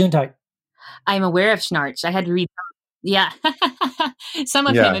 Gesundheit. I'm aware of Schnarch. I had to read some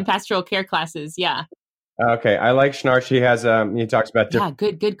of him in pastoral care classes. Yeah. Okay, I like Schnarch. He has he talks about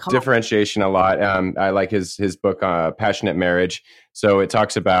good call. differentiation a lot. I like his book Passionate Marriage. So it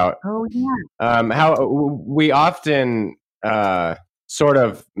talks about how we often sort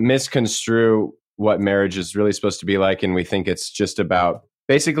of misconstrue what marriage is really supposed to be like, and we think it's just about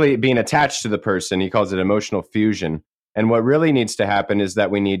basically being attached to the person. He calls it emotional fusion. And what really needs to happen is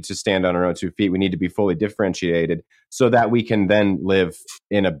that we need to stand on our own 2 feet. We need to be fully differentiated so that we can then live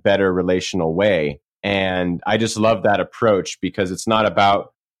in a better relational way. And I just love that approach because it's not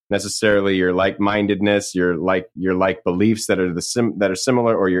about necessarily your like-mindedness, your like beliefs that are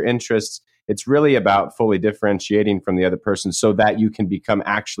similar, or your interests. It's really about fully differentiating from the other person so that you can become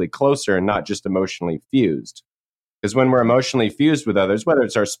actually closer and not just emotionally fused. Because when we're emotionally fused with others, whether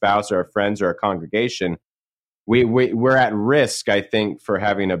it's our spouse or our friends or our congregation, we're at risk, I think, for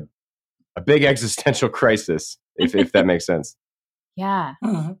having a big existential crisis, if that makes sense. Yeah.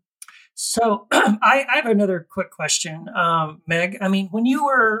 Mm-hmm. So I have another quick question, Meg. I mean, when you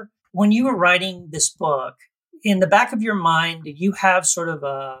were writing this book, in the back of your mind, did you have sort of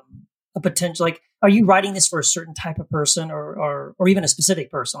a potential, like, are you writing this for a certain type of person or even a specific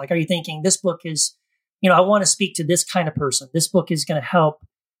person? Like, are you thinking this book is, I want to speak to this kind of person. This book is going to help,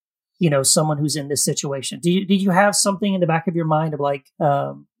 someone who's in this situation. Did you have something in the back of your mind of like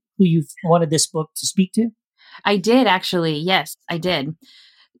who you wanted this book to speak to? I did actually. Yes, I did.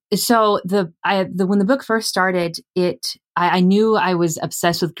 So when the book first started, I knew I was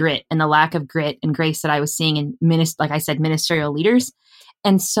obsessed with grit and the lack of grit and grace that I was seeing in ministerial leaders.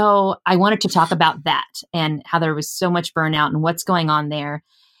 And so I wanted to talk about that and how there was so much burnout and what's going on there.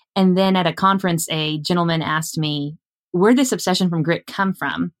 And then at a conference, a gentleman asked me, where'd this obsession from grit come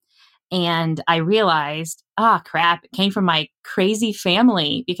from? And I realized, crap, it came from my crazy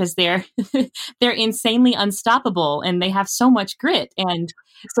family because they're insanely unstoppable and they have so much grit. And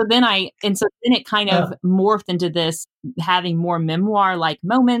so then it kind of morphed into this having more memoir-like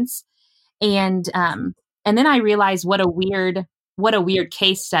moments. And then I realized what a weird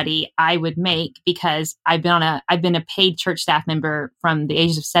case study I would make because I've been a paid church staff member from the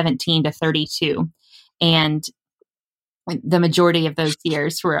ages of 17 to 32. And the majority of those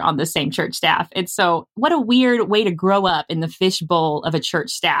years were on the same church staff. And so what a weird way to grow up in the fishbowl of a church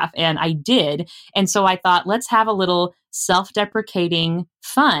staff. And I did. And so I thought, let's have a little self-deprecating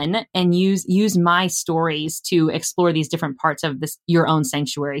fun and use my stories to explore these different parts of your own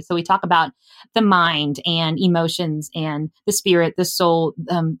sanctuary. So we talk about the mind and emotions and the spirit, the soul,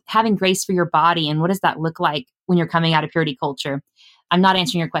 having grace for your body. And what does that look like when you're coming out of purity culture? I'm not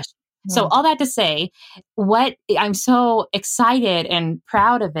answering your question. So all that to say, I'm so excited and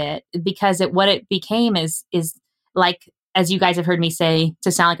proud of it because what it became is like, as you guys have heard me say,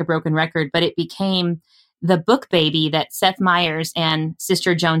 to sound like a broken record, but it became the book baby that Seth Meyers and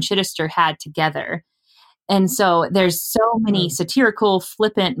Sister Joan Chittister had together. And so there's so many satirical,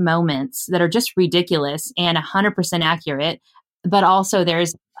 flippant moments that are just ridiculous and 100% accurate, but also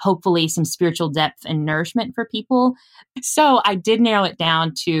there's hopefully some spiritual depth and nourishment for people. So I did narrow it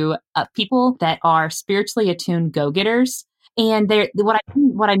down to people that are spiritually attuned go-getters. And what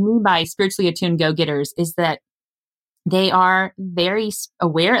I mean by spiritually attuned go-getters is that they are very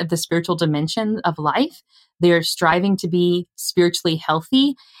aware of the spiritual dimension of life. They're striving to be spiritually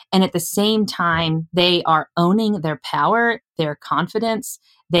healthy. And at the same time, they are owning their power, their confidence.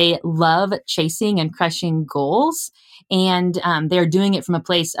 They love chasing and crushing goals. And they're doing it from a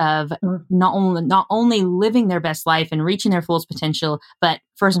place of not only living their best life and reaching their fullest potential, but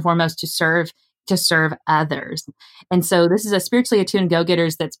first and foremost to serve others. And so this is a spiritually attuned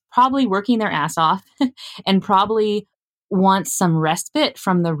go-getters that's probably working their ass off and probably wants some respite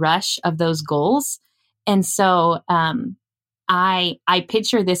from the rush of those goals. And so I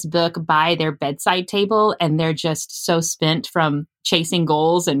picture this book by their bedside table, and they're just so spent from chasing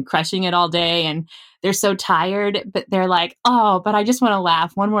goals and crushing it all day. And they're so tired, but they're like, oh, but I just want to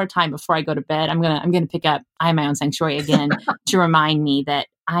laugh one more time before I go to bed. I'm going to pick up I Am My Own Sanctuary again to remind me that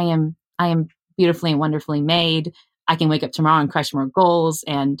I am beautifully and wonderfully made. I can wake up tomorrow and crush more goals.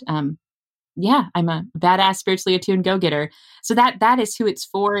 And yeah, I'm a badass, spiritually attuned go-getter. So that is who it's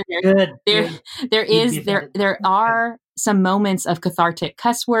for. There are some moments of cathartic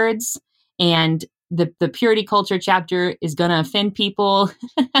cuss words, and the purity culture chapter is going to offend people.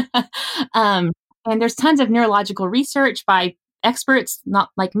 And there's tons of neurological research by experts, not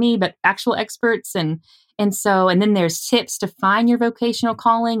like me, but actual experts. And then there's tips to find your vocational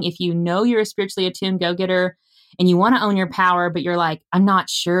calling. If you know you're a spiritually attuned go-getter and you want to own your power, but you're like, I'm not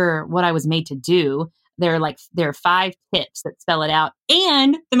sure what I was made to do. There are 5 tips that spell it out.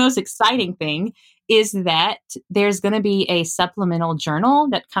 And the most exciting thing is that there's going to be a supplemental journal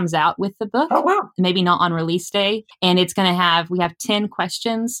that comes out with the book. Oh, wow. Maybe not on release day. And it's going to we have 10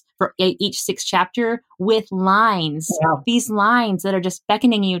 questions for each 6 chapter with lines. Wow. These lines that are just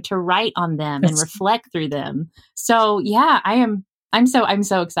beckoning you to write on them and reflect through them. So yeah, I'm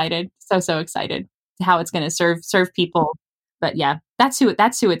so excited. So excited how it's going to serve people. But yeah, that's who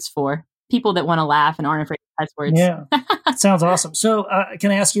it's for. People that want to laugh and aren't afraid of cuss words. Yeah, sounds awesome. So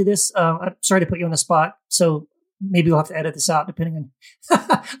can I ask you this? I'm sorry to put you on the spot. So maybe we'll have to edit this out depending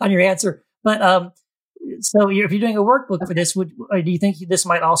on on your answer. But so if you're doing a workbook for this, do you think this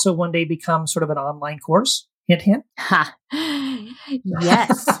might also one day become sort of an online course? Hint, hint.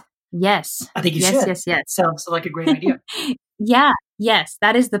 Yes. Yes. I think you should. Yes. Sounds like a great idea. Yeah. Yes.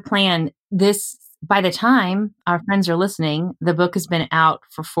 That is the plan. By the time our friends are listening, the book has been out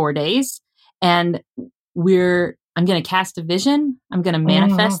for 4 days, and I'm going to cast a vision. I'm going to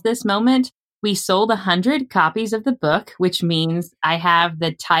manifest this moment. We sold 100 copies of the book, which means I have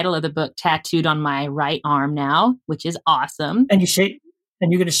the title of the book tattooed on my right arm now, which is awesome. And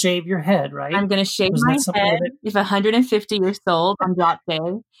you're going to shave your head, right? I'm going to shave my head if 150 are sold on drop day.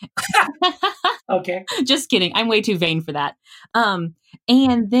 Okay. Just kidding. I'm way too vain for that.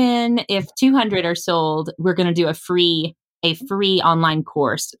 And then if 200 are sold, we're going to do a free online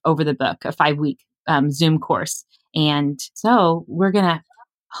course over the book, a 5-week Zoom course. And so we're going to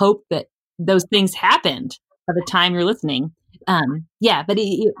hope that those things happened by the time you're listening. So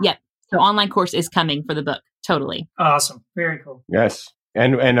online course is coming for the book. Totally. Awesome. Very cool. Yes.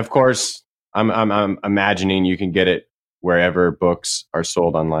 And of course, I'm imagining you can get it wherever books are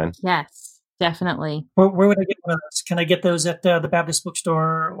sold online. Yes. Definitely. Where would I get one of those? Can I get those at the Baptist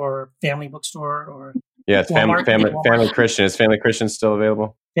bookstore or Family Bookstore or? Yeah, it's Family Christian. Is Family Christian still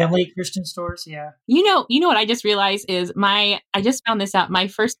available? Family Christian stores, yeah. You know what I just realized is I just found this out. My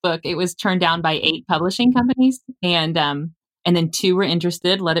first book, it was turned down by 8 publishing companies, and then 2 were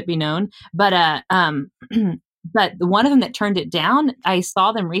interested. Let it be known, but but one of them that turned it down, I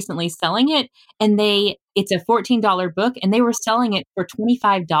saw them recently selling it, and it's a $14 book, and they were selling it for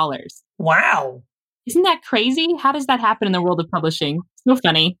 $25. Wow. Isn't that crazy? How does that happen in the world of publishing? So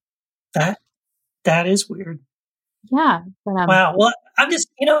funny. That is weird. Yeah. But, wow. Well, I'm just,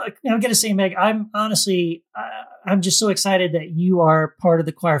 I'm going to say, Meg, I'm honestly, I'm just so excited that you are part of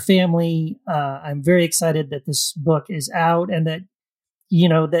the choir family. I'm very excited that this book is out, and that,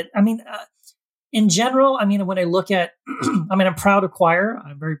 in general, when I look at, I'm proud of choir.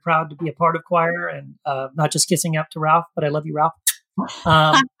 I'm very proud to be a part of choir, and not just kissing up to Ralph, but I love you, Ralph.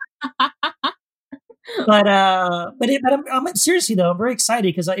 But I'm seriously though, I'm very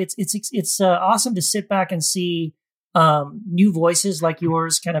excited because it's awesome to sit back and see new voices like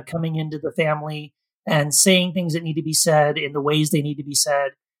yours kind of coming into the family and saying things that need to be said in the ways they need to be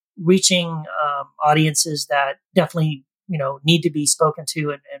said, reaching audiences that definitely need to be spoken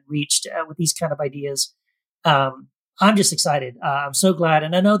to and reached with these kind of ideas. I'm just excited. I'm so glad,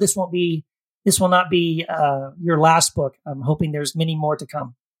 and I know this will not be your last book. I'm hoping there's many more to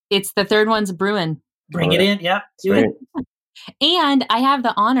come. It's the third one's brewing. Bring it in. Yeah. Do it. And I have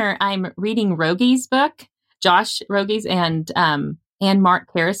the honor, I'm reading Rogi's book, Josh Rogi's, and Mark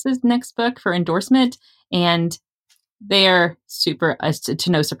Harris's next book for endorsement. And they're super, to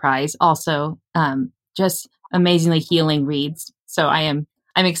no surprise, also just amazingly healing reads. So I'm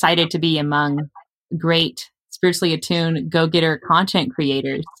excited to be among great spiritually attuned go-getter content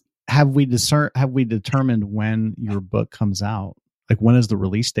creators. Have we determined when your book comes out? Like, when is the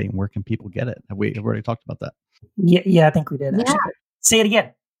release date and where can people get it? Have we already talked about that? Yeah, I think we did. Actually. Yeah. Say it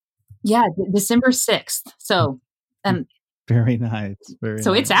again. Yeah, December 6th. So, very nice.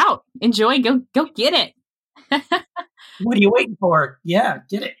 So it's out. Enjoy. Go get it. What are you waiting for? Yeah,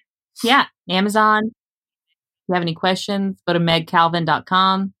 get it. Yeah, Amazon. If you have any questions, go to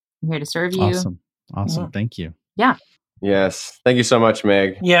megcalvin.com. I'm here to serve you. Awesome. Yeah. Thank you. Yeah. Yes. Thank you so much,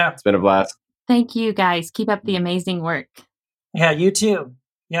 Meg. Yeah. It's been a blast. Thank you, guys. Keep up the amazing work. Yeah, you too.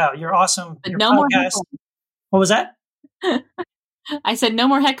 Yeah, you're awesome. But Your no more podcast- heckling. What was that? I said no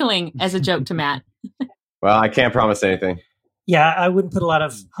more heckling as a joke to Matt. Well, I can't promise anything. Yeah, I wouldn't put a lot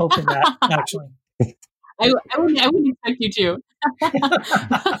of hope in that, actually. I wouldn't expect you to.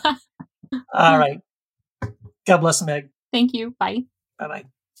 All right. God bless Meg. Thank you. Bye. Bye-bye.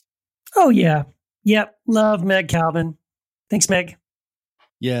 Oh, yeah. Yep. Love Meg Calvin. Thanks, Meg.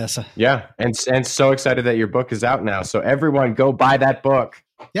 Yes. Yeah. And so excited that your book is out now. So everyone go buy that book.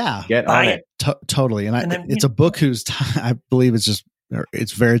 Yeah. Get Buy on it. it. Totally. And then, it's a book whose I believe it's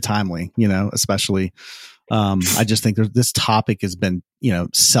very timely, especially I just think this topic has been,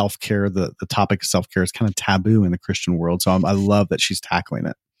 self-care. The topic of self-care is kind of taboo in the Christian world. So I love that she's tackling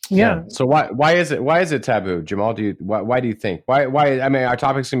it. Yeah. So why is it taboo, Jamal? Why do you think? Why I mean, our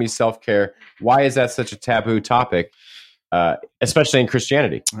topic's gonna be self-care. Why is that such a taboo topic? Especially in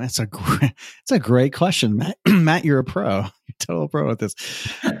Christianity. It's a great question, Matt. Matt, you're a pro. You're a total pro at this.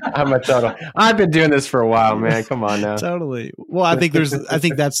 I'm a total. I've been doing this for a while, man. Come on now. Totally. Well,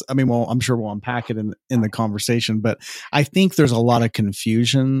 I'm sure we'll unpack it in the conversation, but I think there's a lot of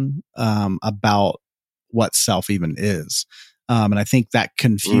confusion about what self even is. And I think that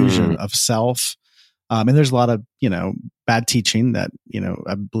confusion of self, and there's a lot of, bad teaching that,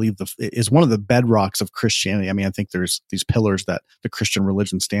 I believe is one of the bedrocks of Christianity. I mean, I think there's these pillars that the Christian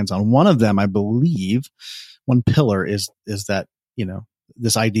religion stands on. One of them, I believe, one pillar is that,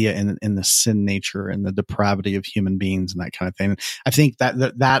 this idea in the sin nature and the depravity of human beings and that kind of thing. And I think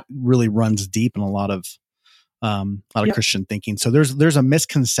that really runs deep in a lot of Christian thinking. So there's a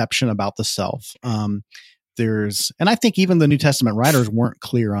misconception about the self. And I think even the New Testament writers weren't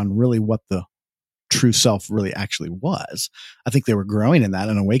clear on really what the true self really actually was. I think they were growing in that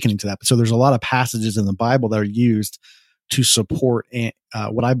and awakening to that. So there's a lot of passages in the Bible that are used to support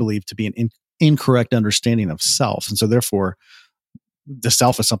what I believe to be an incorrect understanding of self. And so therefore the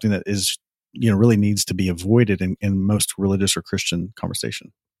self is something that is, really needs to be avoided in most religious or Christian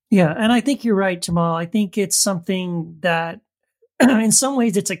conversation. Yeah. And I think you're right, Jamal. I think it's something that in some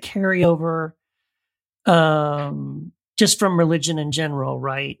ways it's a carryover just from religion in general,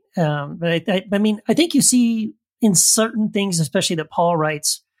 right? But I mean, I think you see in certain things, especially that Paul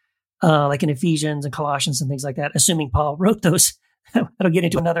writes, like in Ephesians and Colossians and things like that, assuming Paul wrote those, that'll get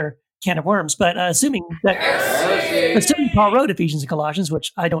into another can of worms, but assuming Paul wrote Ephesians and Colossians,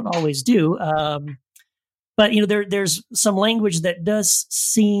 which I don't always do, but there's some language that does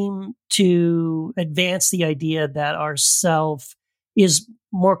seem to advance the idea that our self is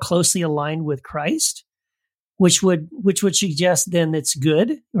more closely aligned with Christ, which would suggest then it's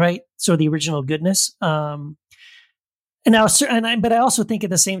good, right? So the original goodness. But I also think at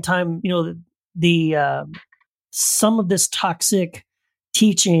the same time, the some of this toxic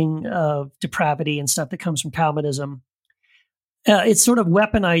teaching of depravity and stuff that comes from Calvinism, it's sort of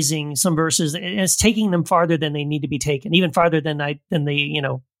weaponizing some verses and it's taking them farther than they need to be taken, even farther than I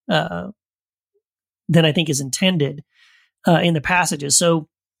think is intended in the passages. So,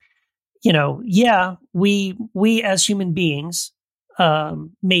 we as human beings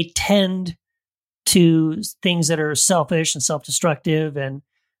may tend to things that are selfish and self-destructive and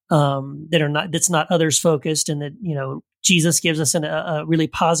that's not others focused, and that Jesus gives us a really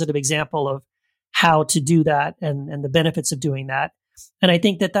positive example of how to do that and the benefits of doing that. And I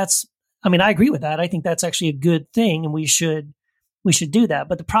think I agree with that. I think that's actually a good thing, and we should do that.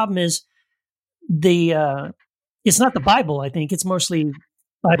 But the problem is it's not the Bible. I think it's mostly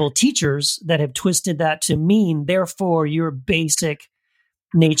Bible teachers that have twisted that to mean, therefore, your basic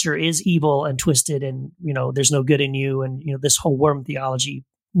nature is evil and twisted, and there's no good in you, and this whole worm theology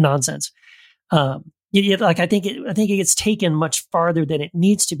nonsense. I think it gets taken much farther than it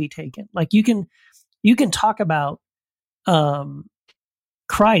needs to be taken. Like you can talk about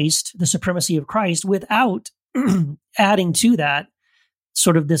Christ, the supremacy of Christ, without adding to that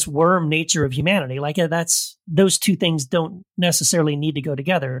sort of this worm nature of humanity. Like those two things don't necessarily need to go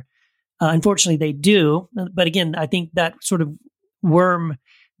together. Unfortunately, they do. But again, I think that sort of worm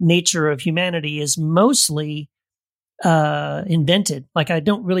nature of humanity is mostly invented. Like I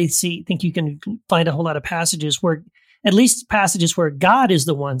don't really think you can find a whole lot of passages where God is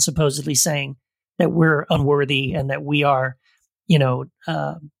the one supposedly saying that we're unworthy and that we are,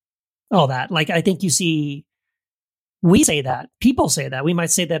 all that. Like I think we say that, people say that, we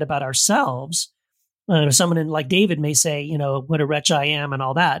might say that about ourselves. Someone like David may say, what a wretch I am and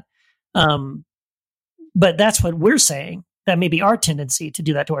all that. But that's what we're saying. That may be our tendency to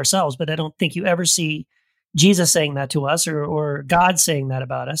do that to ourselves, but I don't think you ever see Jesus saying that to us or God saying that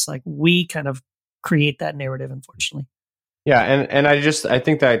about us. Like, we kind of create that narrative, unfortunately. Yeah, and I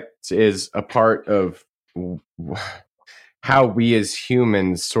think that is a part of how we as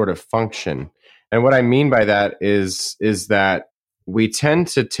humans sort of function. And what I mean by that is that we tend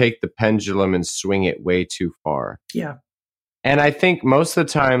to take the pendulum and swing it way too far. Yeah. And I think most of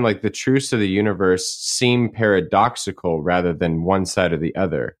the time, like, the truths of the universe seem paradoxical rather than one side or the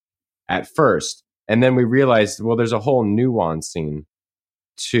other at first. And then we realize, well, there's a whole nuancing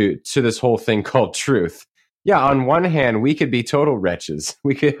to this whole thing called truth. Yeah, on one hand, we could be total wretches.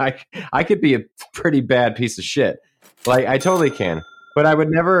 I could be a pretty bad piece of shit. Like, I totally can. But I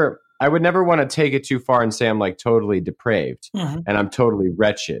would never want to take it too far and say I'm like totally depraved and I'm totally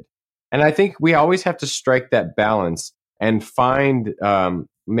wretched. And I think we always have to strike that balance and find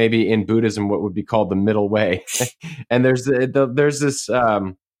maybe in Buddhism what would be called the middle way. And there's this.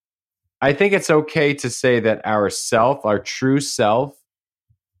 I think it's okay to say that our true self,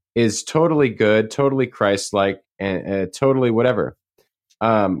 is totally good, totally Christ-like, and totally whatever.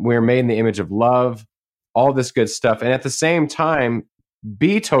 We're made in the image of love, all this good stuff, and at the same time,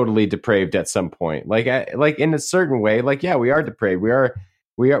 be totally depraved at some point. Like in a certain way, like, yeah, we are depraved.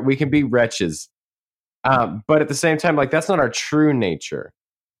 We can be wretches. But at the same time, like, that's not our true nature.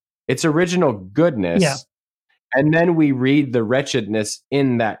 It's original goodness. Yeah. And then we read the wretchedness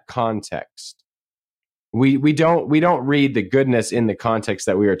in that context. We don't read the goodness in the context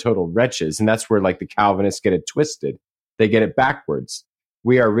that we are total wretches. And that's where, like, the Calvinists get it twisted. They get it backwards.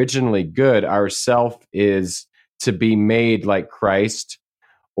 We are originally good. Our self is to be made like Christ,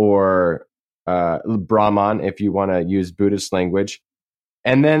 or Brahman, if you want to use Buddhist language.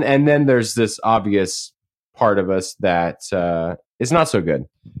 And then there's this obvious part of us that is not so good.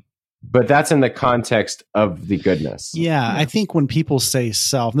 But that's in the context of the goodness. Yeah, I think when people say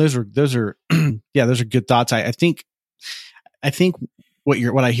self, those are yeah, those are good thoughts. I think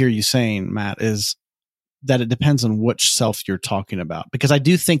what I hear you saying, Matt, is that it depends on which self you're talking about, because I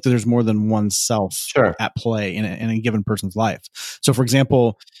do think that there's more than one self at play in a given person's life. So, for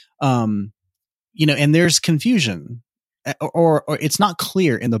example, and there's confusion. Or it's not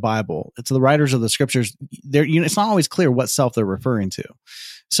clear in the Bible. It's the writers of the scriptures. It's not always clear what self they're referring to.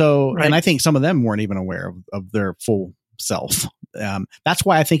 So, and I think some of them weren't even aware of their full self. That's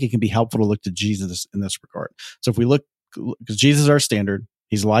why I think it can be helpful to look to Jesus in this regard. So if we look, because Jesus is our standard,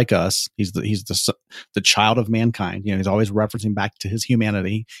 he's like us. He's the child of mankind. He's always referencing back to his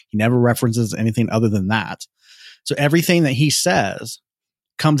humanity. He never references anything other than that. So everything that he says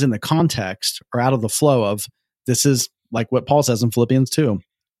comes in the context or out of the flow of, this is like what Paul says in Philippians 2.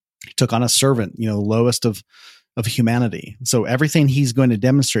 He took on a servant, the lowest of humanity. So everything he's going to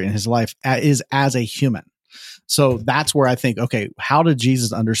demonstrate in his life is as a human. So that's where I think, okay, how did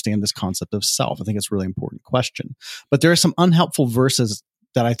Jesus understand this concept of self? I think it's a really important question. But there are some unhelpful verses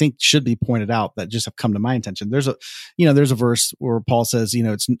that I think should be pointed out that just have come to my attention. There's a verse where Paul says,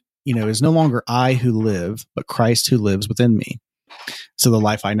 it's no longer I who live, but Christ who lives within me. So the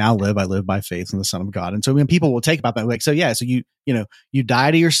life I now live, I live by faith in the Son of God. And so when people will take about that, like, so yeah, so you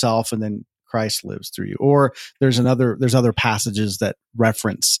die to yourself and then Christ lives through you. Or there's other passages that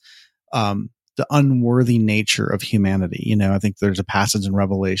reference the unworthy nature of humanity. I think there's a passage in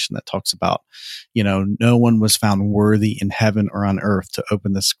Revelation that talks about, no one was found worthy in heaven or on earth to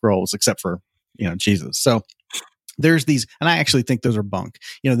open the scrolls except for, Jesus. So there's these, and I actually think those are bunk.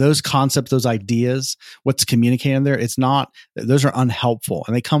 Those concepts, those ideas, what's communicated in there, those are unhelpful,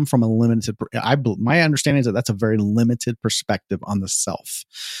 and they come from a limited. My understanding is that that's a very limited perspective on the self.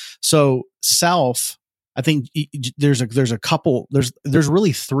 So self, I think there's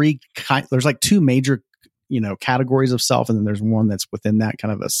really three there's like two major categories of self, and then there's one that's within that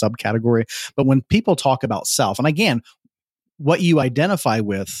kind of a subcategory. But when people talk about self, and again, what you identify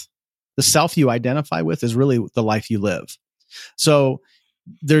with, the self you identify with is really the life you live. So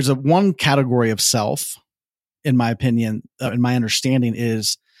there's one category of self, in my opinion, in my understanding,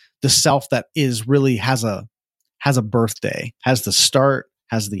 is the self that is really has a birthday, has the start,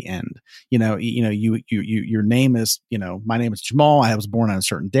 has the end. Your name is, my name is Jamal. I was born on a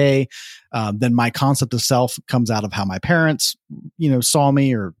certain day. Then my concept of self comes out of how my parents, saw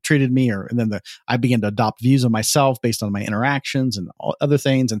me or treated me, and then I began to adopt views of myself based on my interactions and all other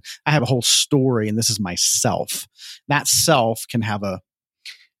things. And I have a whole story, and this is my self. That self can have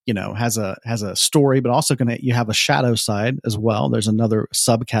has a story, but also you have a shadow side as well. There's another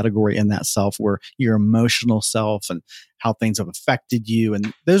subcategory in that self where your emotional self and how things have affected you.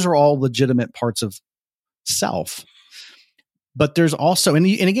 And those are all legitimate parts of self. But there's also, and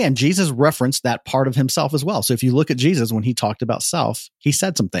again, Jesus referenced that part of himself as well. So if you look at Jesus, when he talked about self, he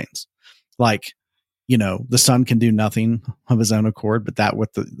said some things like, the Son can do nothing of his own accord, but that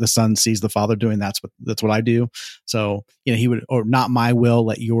what the Son sees the Father doing, that's what I do. So, he would, or not my will,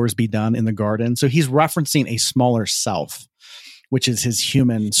 let yours be done in the garden. So he's referencing a smaller self, which is his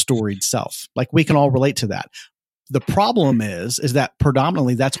human storied self. Like we can all relate to that. The problem is that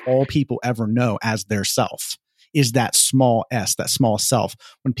predominantly that's all people ever know as their self, is that small s, that small self.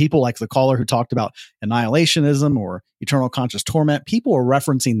 When people like the caller who talked about annihilationism or eternal conscious torment, people are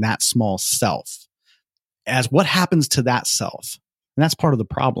referencing that small self as what happens to that self. And that's part of the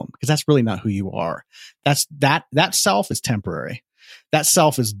problem, because that's really not who you are. That self is temporary. That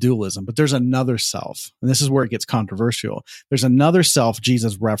self is dualism, but there's another self. And this is where it gets controversial. There's another self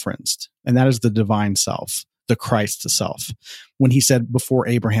Jesus referenced, and that is the divine self, the Christ self. When he said, before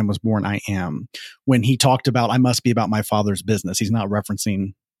Abraham was born, I am. When he talked about, I must be about my Father's business, he's not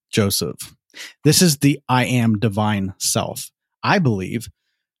referencing Joseph. This is the I am divine self. I believe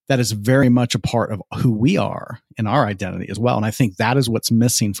that is very much a part of who we are in our identity as well. And I think that is what's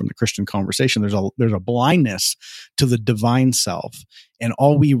missing from the Christian conversation. There's a blindness to the divine self, and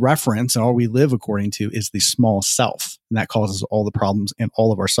all we reference and all we live according to is the small self. And that causes all the problems and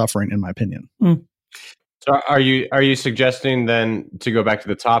all of our suffering, in my opinion. Mm. So are you suggesting then, to go back to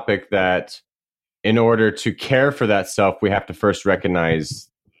the topic, that in order to care for that self, we have to first recognize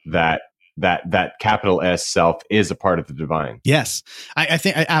that capital S self is a part of the divine? Yes, I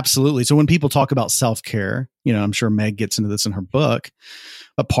think absolutely. So when people talk about self-care, I'm sure Meg gets into this in her book,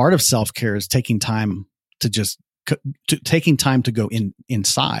 but part of self-care is taking time to go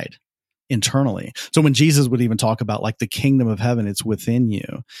inside internally. So when Jesus would even talk about like the kingdom of heaven, it's within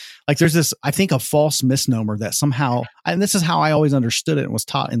you. Like there's this, I think, a false misnomer that somehow, and this is how I always understood it and was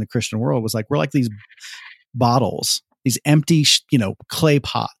taught in the Christian world, was like, we're like these bottles, these empty, clay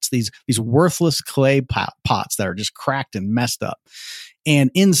pots, these worthless clay pots that are just cracked and messed up.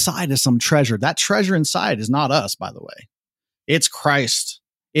 And inside is some treasure. That treasure inside is not us, by the way. It's Christ.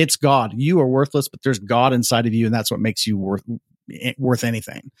 It's God. You are worthless, but there's God inside of you, and that's what makes you worth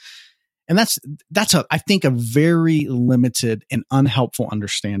anything. And that's I think a very limited and unhelpful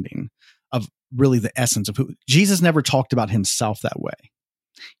understanding of really the essence of who Jesus never talked about himself that way.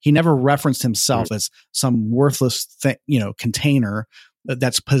 He never referenced himself as some worthless container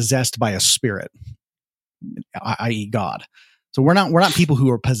that's possessed by a spirit, i.e. God. So we're not people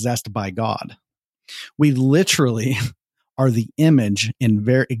who are possessed by God. We literally are the image in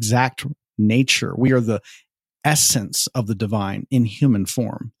very exact nature. We are the essence of the divine in human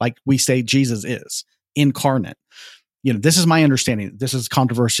form. Like we say Jesus is incarnate. This is my understanding. This is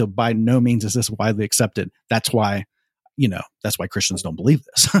controversial. By no means is this widely accepted. That's why Christians don't believe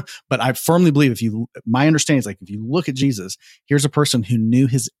this. But I firmly believe my understanding is like, if you look at Jesus, here's a person who knew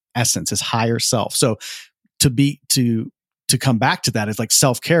his essence, his higher self. So to come back to that is like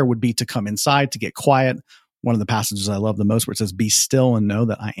self-care would be to come inside, to get quiet. One of the passages I love the most where it says, be still and know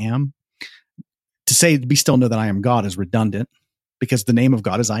that I am. To say, be still, know that I am God is redundant, because the name of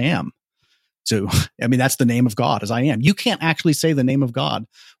God is I am. So, that's the name of God, is I am. You can't actually say the name of God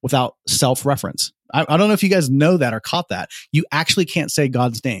without self-reference. I don't know if you guys know that or caught that. You actually can't say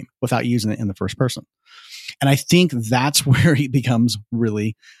God's name without using it in the first person. And I think that's where it becomes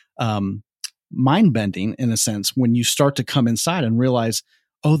really mind-bending, in a sense, when you start to come inside and realize,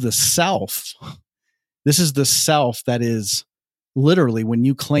 oh, the self, this is the self that is literally, when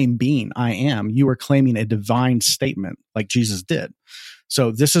you claim being, I am, you are claiming a divine statement like Jesus did.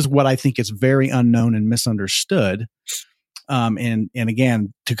 So this is what I think is very unknown and misunderstood. And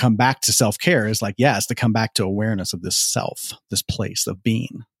again, to come back to self-care is like, it's to come back to awareness of this self, this place of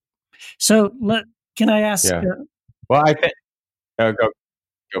being. So can I ask? Yeah. Well, I think, go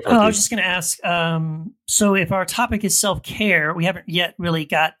for it. I was just going to ask, so if our topic is self-care, we haven't yet really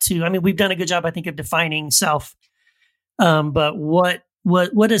got to, we've done a good job, I think, of defining self. But what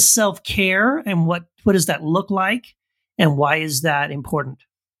is self-care, and what does that look like, and why is that important?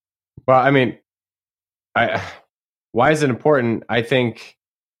 Well, why is it important? I think,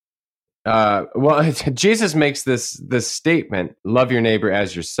 Jesus makes this statement, love your neighbor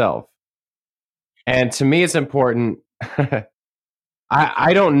as yourself. And to me, it's important.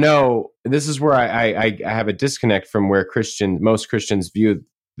 I don't know. This is where I have a disconnect from where most Christians view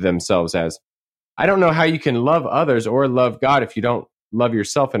themselves as. I don't know how you can love others or love God if you don't love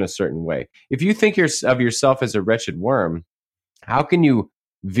yourself in a certain way. If you think of yourself as a wretched worm, how can you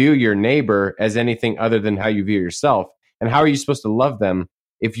view your neighbor as anything other than how you view yourself? And how are you supposed to love them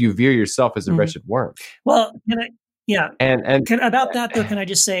if you view yourself as a wretched worm? Well, Yeah. And About that though, can I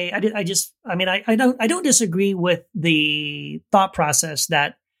just say, I don't disagree with the thought process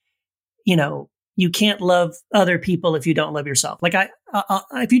that, you can't love other people if you don't love yourself. Like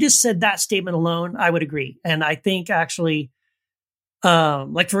if you just said that statement alone, I would agree. And I think actually,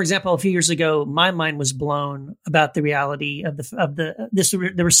 like for example, a few years ago, my mind was blown about the reality of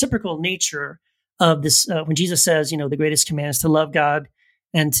the reciprocal nature of this. When Jesus says, the greatest command is to love God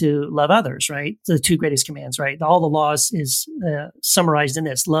and to love others, right? The two greatest commands, right? All the laws is summarized in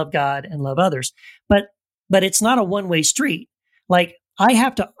this: love God and love others. But it's not a one-way street. Like I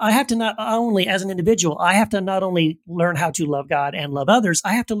have to not only, as an individual, I have to not only learn how to love God and love others,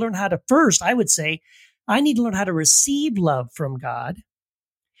 I have to learn how to first, I would say, I need to learn how to receive love from God.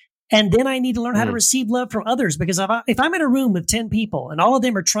 And then I need to learn how to receive love from others, because if I'm in a room with 10 people and all of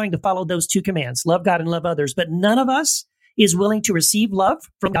them are trying to follow those two commands, love God and love others, but none of us is willing to receive love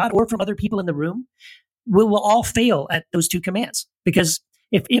from God or from other people in the room, we will all fail at those two commands. Because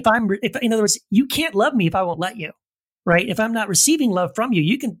if in other words, you can't love me if I won't let you, right? If I'm not receiving love from you,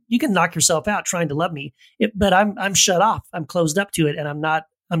 you can knock yourself out trying to love me, but I'm shut off. I'm closed up to it, and I'm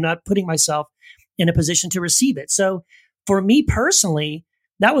not putting myself in a position to receive it. So for me personally,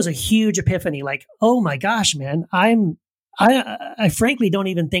 that was a huge epiphany. Like, oh my gosh, man, I frankly don't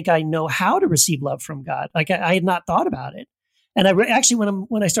even think I know how to receive love from God. Like I had not thought about it. And actually,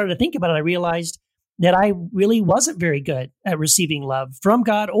 when I started to think about it, I realized that I really wasn't very good at receiving love from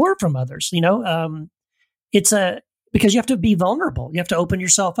God or from others. Because you have to be vulnerable. You have to open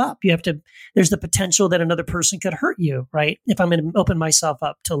yourself up. There's the potential that another person could hurt you, right? If I'm going to open myself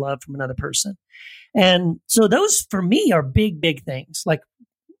up to love from another person. And so those for me are big, big things like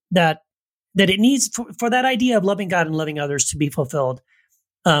that it needs for that idea of loving God and loving others to be fulfilled.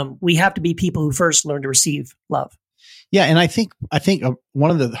 We have to be people who first learn to receive love. Yeah. And I think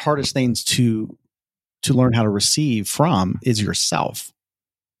one of the hardest things to learn how to receive from is yourself.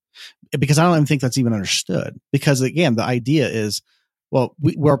 Because I don't even think that's even understood. Because again, the idea is, well,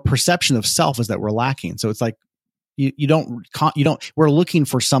 our perception of self is that we're lacking. So it's like we're looking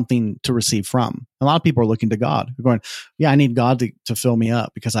for something to receive from. A lot of people are looking to God. They're going, yeah, I need God to fill me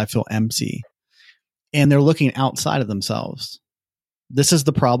up because I feel empty. And they're looking outside of themselves. This is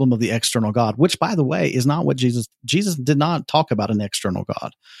the problem of the external God, which, by the way, is not what Jesus did not talk about an external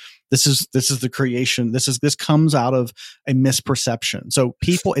God. This is the creation. This comes out of a misperception. So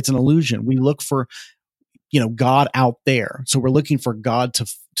people, it's an illusion. We look for, God out there. So we're looking for God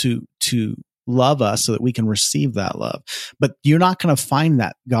to love us so that we can receive that love. But you're not going to find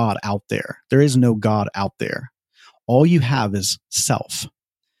that God out there. There is no God out there. All you have is self.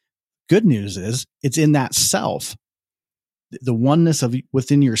 Good news is it's in that self. The oneness of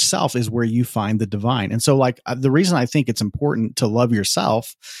within yourself is where you find the divine. And so the reason I think it's important to love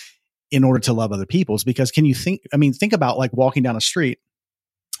yourself in order to love other people is because think about like walking down a street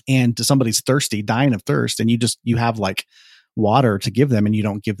and somebody's thirsty, dying of thirst, and you have like water to give them and you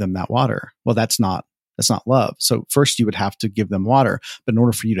don't give them that water. Well, that's not love. So first you would have to give them water, but in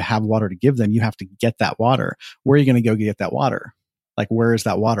order for you to have water to give them, you have to get that water. Where are you going to go get that water? Like, where is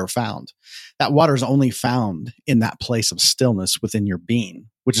that water found? That water is only found in that place of stillness within your being,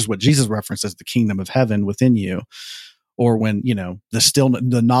 which is what Jesus referenced as the kingdom of heaven within you. Or when,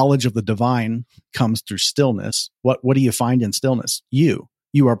 the knowledge of the divine comes through stillness. What do you find in stillness? You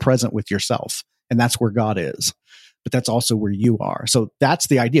are present with yourself, and that's where God is. But that's also where you are. So that's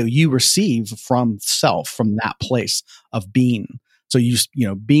the idea. You receive from self, from that place of being. So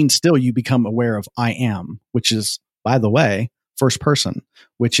being still, you become aware of I am, which is, by the way, first person,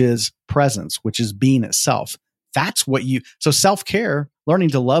 which is presence, which is being itself. That's what so self-care, learning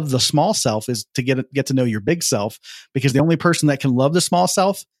to love the small self is to get to know your big self, because the only person that can love the small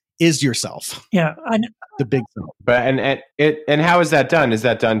self is yourself. Yeah. The big self. But, and how is that done? Is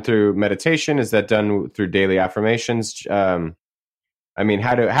that done through meditation? Is that done through daily affirmations? How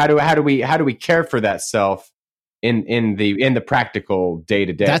do we care for that self in the practical day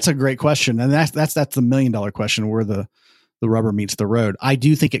to day? That's a great question. And that's the $1 million question, where the rubber meets the road. I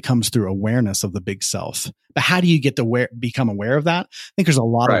do think it comes through awareness of the big self. But how do you get to become aware of that? I think there's a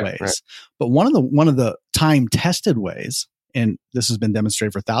lot of ways. Right. But one of the time tested ways, and this has been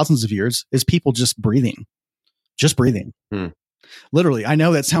demonstrated for thousands of years, is people just breathing. Just breathing. Literally. I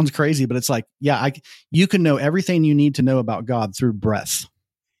know that sounds crazy, but it's like, you can know everything you need to know about God through breath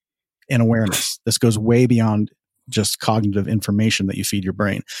and awareness. This goes way beyond just cognitive information that you feed your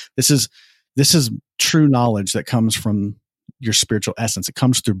brain. This is true knowledge that comes from your spiritual essence. It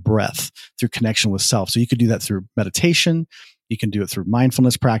comes through breath, through connection with self. So you could do that through meditation. You can do it through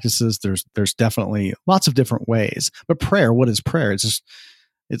mindfulness practices. There's definitely lots of different ways. But prayer, what is prayer?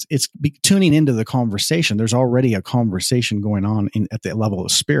 It's tuning into the conversation. There's already a conversation going on at the level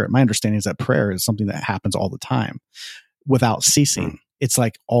of spirit. My understanding is that prayer is something that happens all the time without ceasing. It's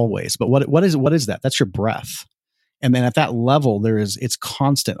like always. But what is that? That's your breath. And then at that level, it's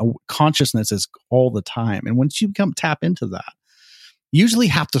constant. Consciousness is all the time. And once you tap into that, you usually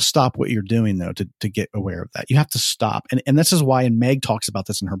have to stop what you're doing, though, to get aware of that. You have to stop. And this is why, and Meg talks about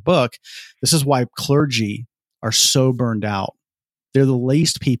this in her book, this is why clergy are so burned out. They're the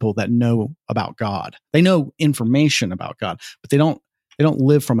least people that know about God. They know information about God, but they don't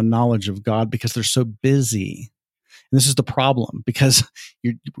live from a knowledge of God because they're so busy. And this is the problem, because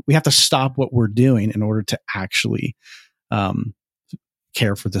we have to stop what we're doing in order to actually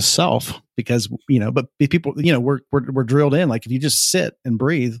care for the self, because, but people, we're drilled in. Like, if you just sit and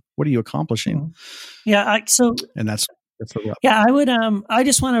breathe, what are you accomplishing? Yeah. And that's the rub. Yeah, I would. I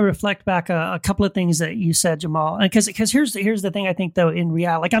just want to reflect back a couple of things that you said, Jamal, because here's the thing. I think, though, in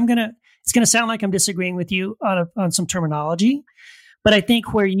reality, like it's gonna sound like I'm disagreeing with you on some terminology, but I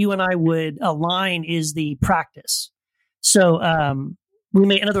think where you and I would align is the practice. So we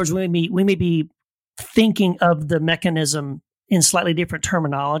may be thinking of the mechanism in slightly different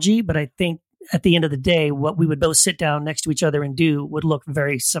terminology, but I think at the end of the day, what we would both sit down next to each other and do would look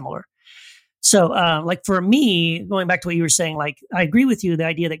very similar. So, like for me, going back to what you were saying, like, I agree with you. The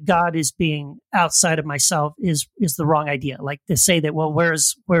idea that God is being outside of myself is the wrong idea. Like, to say that, well, where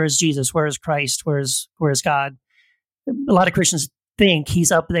is Jesus? Where is Christ? Where is God? A lot of Christians think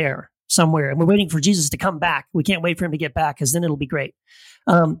he's up there somewhere, and we're waiting for Jesus to come back. We can't wait for him to get back, because then it'll be great.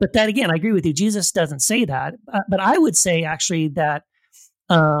 But that, again, I agree with you. Jesus doesn't say that. But I would say actually that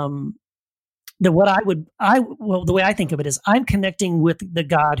the way I think of it is, I'm connecting with the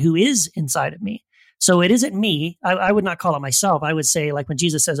God who is inside of me. So it isn't me. I would not call it myself. I would say, like when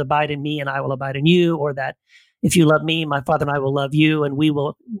Jesus says, abide in me and I will abide in you, or that if you love me, my Father and I will love you, and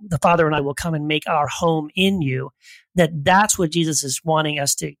the Father and I will come and make our home in you. That's what Jesus is wanting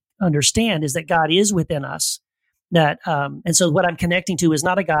us to understand, is that God is within us. And so what I'm connecting to is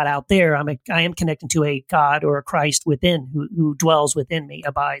not a God out there. I am connecting to a God or a Christ within, who dwells within me,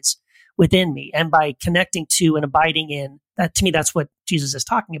 abides within me. And by connecting to and abiding in that, to me, that's what Jesus is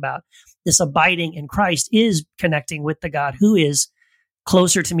talking about. This abiding in Christ is connecting with the God who is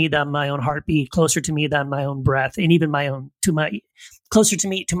closer to me than my own heartbeat, closer to me than my own breath, and even closer to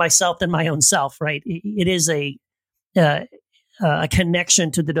me, to myself than my own self, right? It is a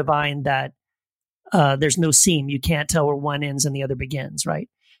connection to the divine that there's no seam. You can't tell where one ends and the other begins, right?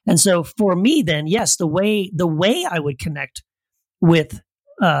 And so for me, then, yes, the way I would connect with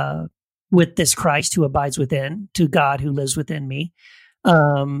this Christ who abides within, to God who lives within me,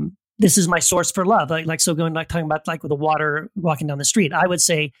 this is my source for love. Talking about like with the water walking down the street, I would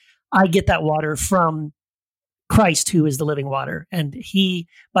say I get that water from Christ, who is the living water, and he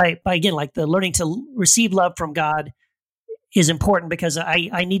by again, like, the learning to receive love from God is important, because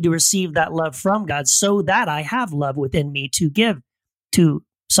I need to receive that love from God so that I have love within me to give to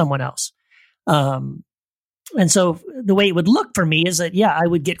someone else. And so the way it would look for me is that, yeah, I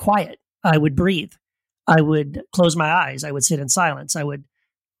would get quiet. I would breathe. I would close my eyes. I would sit in silence. I would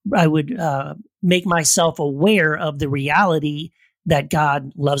make myself aware of the reality that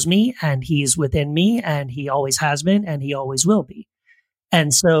God loves me, and he's within me, and he always has been, and he always will be.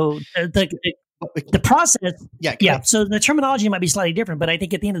 And so the process, yeah. So the terminology might be slightly different, but I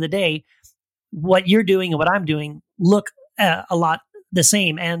think at the end of the day, what you're doing and what I'm doing look a lot the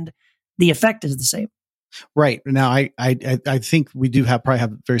same, and the effect is the same. Right. Now, I think we do probably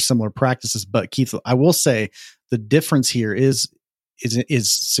have very similar practices, but Keith, I will say the difference here is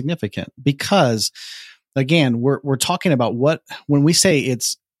significant, because, again, we're talking about when we say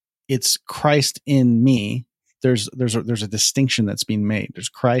it's Christ in me. There's a distinction that's being made. There's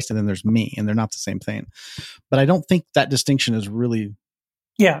Christ and then there's me, and they're not the same thing. But I don't think that distinction is really.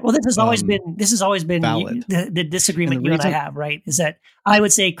 Yeah. Well, this has always been valid. The disagreement you and I have, right? Is that I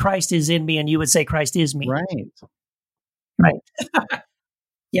would say Christ is in me, and you would say Christ is me. Right.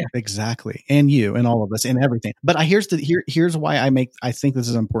 Yeah, exactly. And you and all of us and everything. But here's why I think this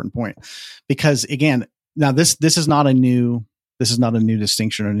is an important point, because, again, now this is not a new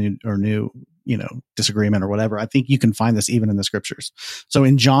distinction or new disagreement or whatever. I think you can find this even in the scriptures. So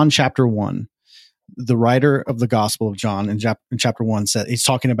in John chapter 1, the writer of the Gospel of John in chapter 1 said, he's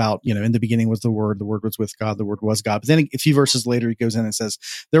talking about, in the beginning was the Word was with God, the Word was God. But then a few verses later, he goes in and says,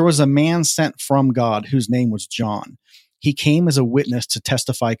 there was a man sent from God whose name was John. He came as a witness to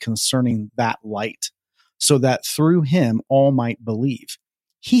testify concerning that light, so that through him all might believe.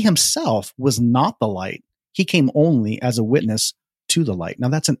 He himself was not the light. He came only as a witness to the light. Now,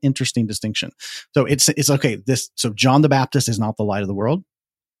 that's an interesting distinction. So it's okay. So John the Baptist is not the light of the world.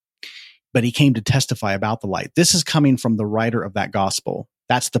 but he came to testify about the light. This is coming from the writer of that gospel.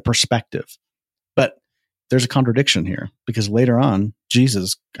 That's the perspective. But there's a contradiction here because later on,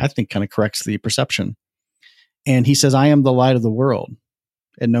 Jesus, I think, kind of corrects the perception. And he says, I am the light of the world.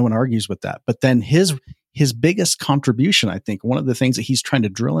 And no one argues with that. But then his biggest contribution, I think, one of the things that he's trying to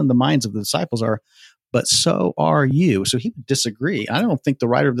drill in the minds of the disciples are, but so are you. So he would disagree. I don't think the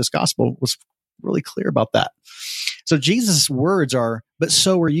writer of this gospel was really clear about that. So Jesus' words are, but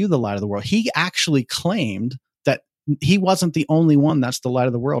so are you the light of the world. He actually claimed that he wasn't the only one that's the light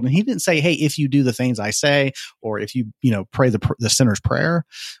of the world. And he didn't say, hey, if you do the things I say, or if you pray the sinner's prayer,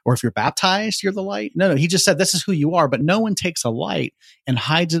 or if you're baptized, you're the light. No, he just said, this is who you are. But no one takes a light and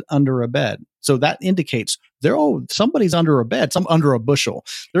hides it under a bed. So that indicates somebody's under a bed, some under a bushel.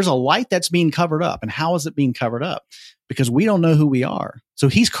 There's a light that's being covered up. And how is it being covered up? Because we don't know who we are. So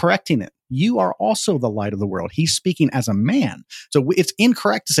he's correcting it. You are also the light of the world. He's speaking as a man. So it's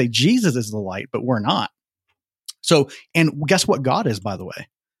incorrect to say Jesus is the light, but we're not. So, and guess what God is, by the way?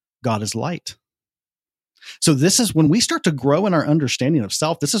 God is light. So this is when we start to grow in our understanding of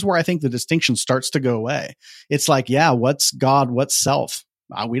self. This is where I think the distinction starts to go away. It's like, yeah, what's God? What's self?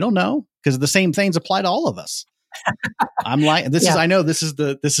 We don't know, because the same things apply to all of us. I'm like, I know this is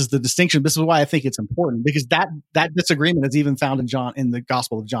the distinction. This is why I think it's important, because that disagreement is even found in the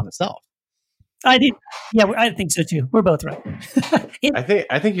Gospel of John itself. I think so too. We're both right.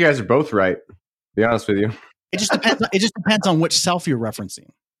 I think you guys are both right, to be honest with you. It just depends on which self you're referencing.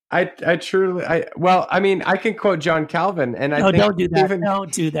 I can quote John Calvin, and I think don't do that.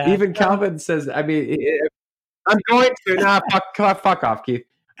 Don't do that. Even Calvin says, I'm going to fuck off, Keith.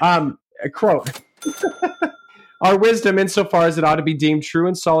 A quote. Our wisdom, insofar as it ought to be deemed true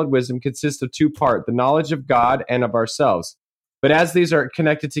and solid wisdom, consists of two parts, the knowledge of God and of ourselves. But as these are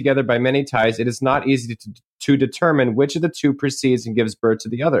connected together by many ties, it is not easy to determine which of the two precedes and gives birth to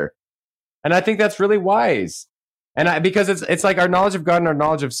the other. And I think that's really wise. And because it's like our knowledge of God and our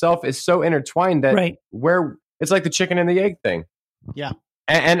knowledge of self is so intertwined that it's like the chicken and the egg thing. Yeah.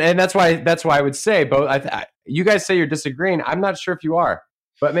 And that's why I would say both. You guys say you're disagreeing. I'm not sure if you are,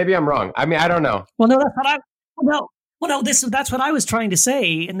 but maybe I'm wrong. I mean, I don't know. Well, no, that's what I was trying to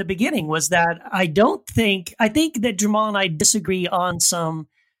say in the beginning, was that I think that Jamal and I disagree on some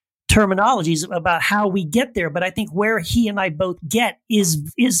terminologies about how we get there, but I think where he and I both get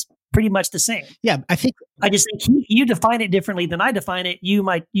is pretty much the same. Yeah, I just think you define it differently than I define it. You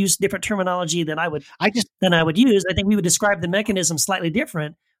might use different terminology than I would use. I think we would describe the mechanism slightly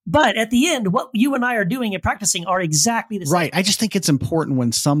different. But at the end, what you and I are doing and practicing are exactly the same. Right. I just think it's important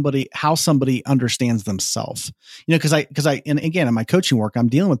when how somebody understands themselves. Because and again, in my coaching work, I'm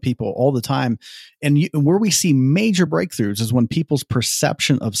dealing with people all the time, and where we see major breakthroughs is when people's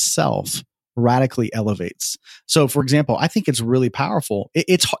perception of self radically elevates. So, for example, I think it's really powerful.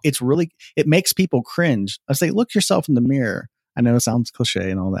 It makes people cringe. I say, look yourself in the mirror. I know it sounds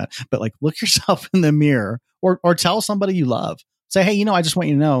cliche and all that, but like, look yourself in the mirror, or tell somebody you love. Say, hey, I just want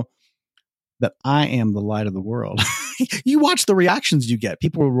you to know that I am the light of the world. You watch the reactions you get.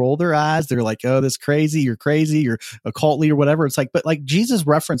 People will roll their eyes. They're like, oh, that's crazy. You're a cult leader, whatever. It's like, but like Jesus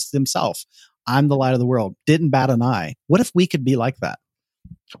referenced himself. I'm the light of the world. Didn't bat an eye. What if we could be like that?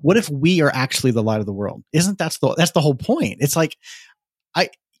 What if we are actually the light of the world? That's the whole point. It's like, I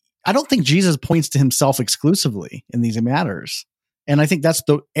don't think Jesus points to himself exclusively in these matters. And I think that's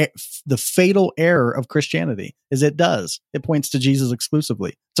the fatal error of Christianity, is it points to Jesus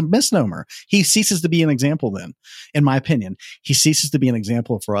exclusively. It's a misnomer. He ceases to be an example then, in my opinion. He ceases to be an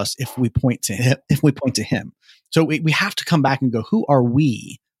example for us if we point to him. So we have to come back and go, who are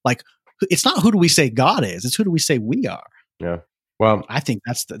we? Like, it's not who do we say God is, it's who do we say we are. Yeah. Well, I think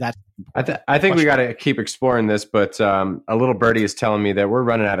that's I think we got to keep exploring this, but a little birdie is telling me that we're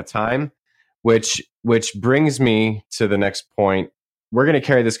running out of time, which brings me to the next point. We're going to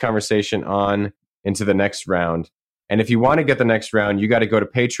carry this conversation on into the next round. And if you want to get the next round, you got to go to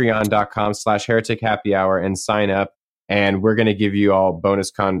patreon.com/heretichappyhour and sign up. And we're going to give you all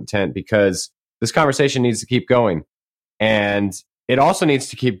bonus content, because this conversation needs to keep going. And it also needs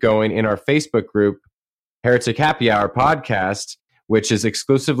to keep going in our Facebook group, Heretic Happy Hour Podcast, which is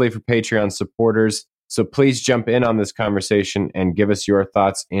exclusively for Patreon supporters. So please jump in on this conversation and give us your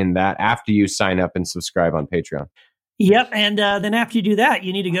thoughts in that after you sign up and subscribe on Patreon. Yep. And then after you do that,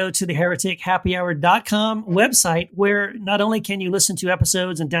 you need to go to the heretichappyhour.com website, where not only can you listen to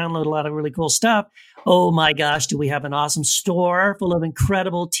episodes and download a lot of really cool stuff. Oh my gosh, do we have an awesome store full of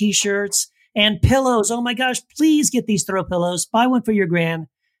incredible t-shirts and pillows. Oh my gosh, please get these throw pillows. Buy one for your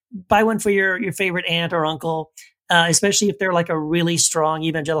buy one for your favorite aunt or uncle, especially if they're like a really strong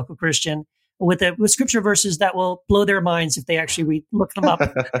evangelical Christian. with scripture verses that will blow their minds if they actually look them up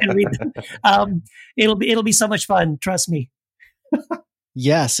and read them. It'll be so much fun. Trust me.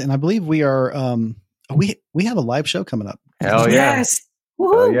 Yes, and I believe we are. We have a live show coming up. Hell yeah! Yes.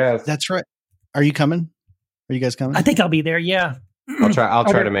 Hell yes. That's right. Are you coming? Are you guys coming? I think I'll be there. Yeah. I'll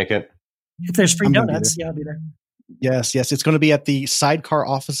try to make it. If there's free I'm gonna be donuts, there. I'll be there. Yes. It's going to be at the Sidecar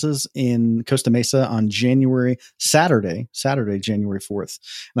offices in Costa Mesa on Saturday, January 4th.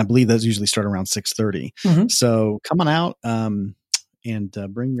 And I believe those usually start around 6:30. Mm-hmm. So come on out and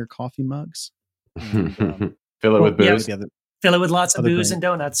bring your coffee mugs. And, Fill it with booze. Fill it with lots of Other booze thing. and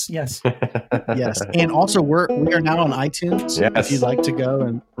donuts. Yes. Yes. And also we are now on iTunes. Yes. If you'd like to go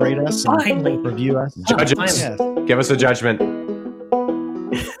and rate us and Finally. review us. Judge us. Yes. Give us a judgment.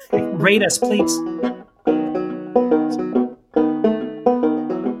 Rate us, please.